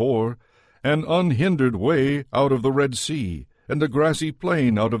stood before, an unhindered way out of the Red Sea, and a grassy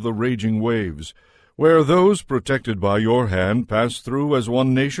plain out of the raging waves, where those protected by your hand passed through as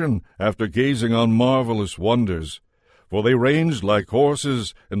one nation after gazing on marvelous wonders. For they ranged like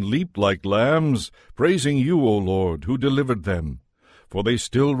horses and leaped like lambs, praising you, O Lord, who delivered them. For they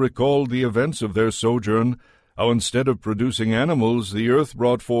still recalled the events of their sojourn, how instead of producing animals the earth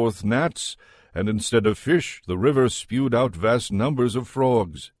brought forth gnats, and instead of fish the river spewed out vast numbers of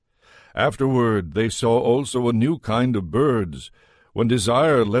frogs. Afterward they saw also a new kind of birds, when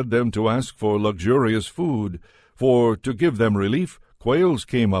desire led them to ask for luxurious food, for to give them relief quails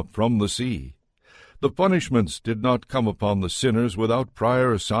came up from the sea. The punishments did not come upon the sinners without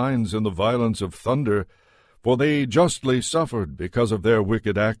prior signs in the violence of thunder, for they justly suffered because of their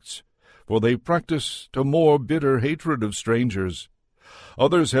wicked acts, for they practiced a more bitter hatred of strangers.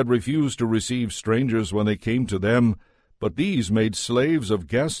 Others had refused to receive strangers when they came to them, but these made slaves of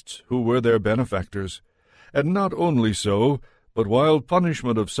guests who were their benefactors. And not only so, but while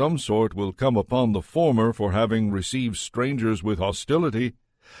punishment of some sort will come upon the former for having received strangers with hostility,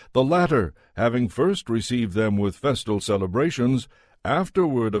 the latter, having first received them with festal celebrations,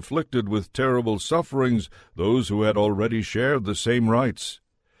 afterward afflicted with terrible sufferings those who had already shared the same rites.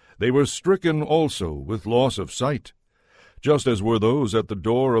 They were stricken also with loss of sight, just as were those at the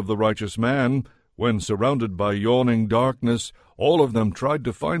door of the righteous man, when, surrounded by yawning darkness, all of them tried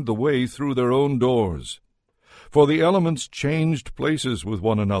to find the way through their own doors. For the elements changed places with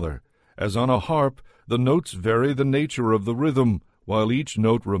one another, as on a harp the notes vary the nature of the rhythm, while each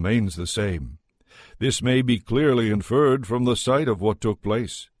note remains the same. This may be clearly inferred from the sight of what took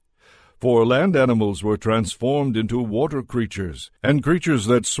place. For land animals were transformed into water creatures, and creatures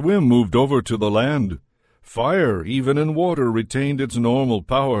that swim moved over to the land. Fire, even in water, retained its normal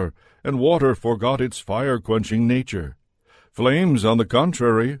power, and water forgot its fire-quenching nature. Flames, on the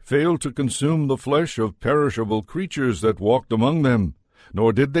contrary, failed to consume the flesh of perishable creatures that walked among them,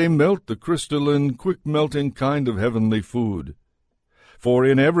 nor did they melt the crystalline, quick-melting kind of heavenly food. For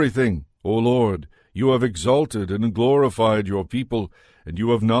in everything, O Lord, you have exalted and glorified your people, and you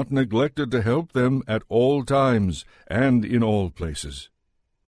have not neglected to help them at all times and in all places.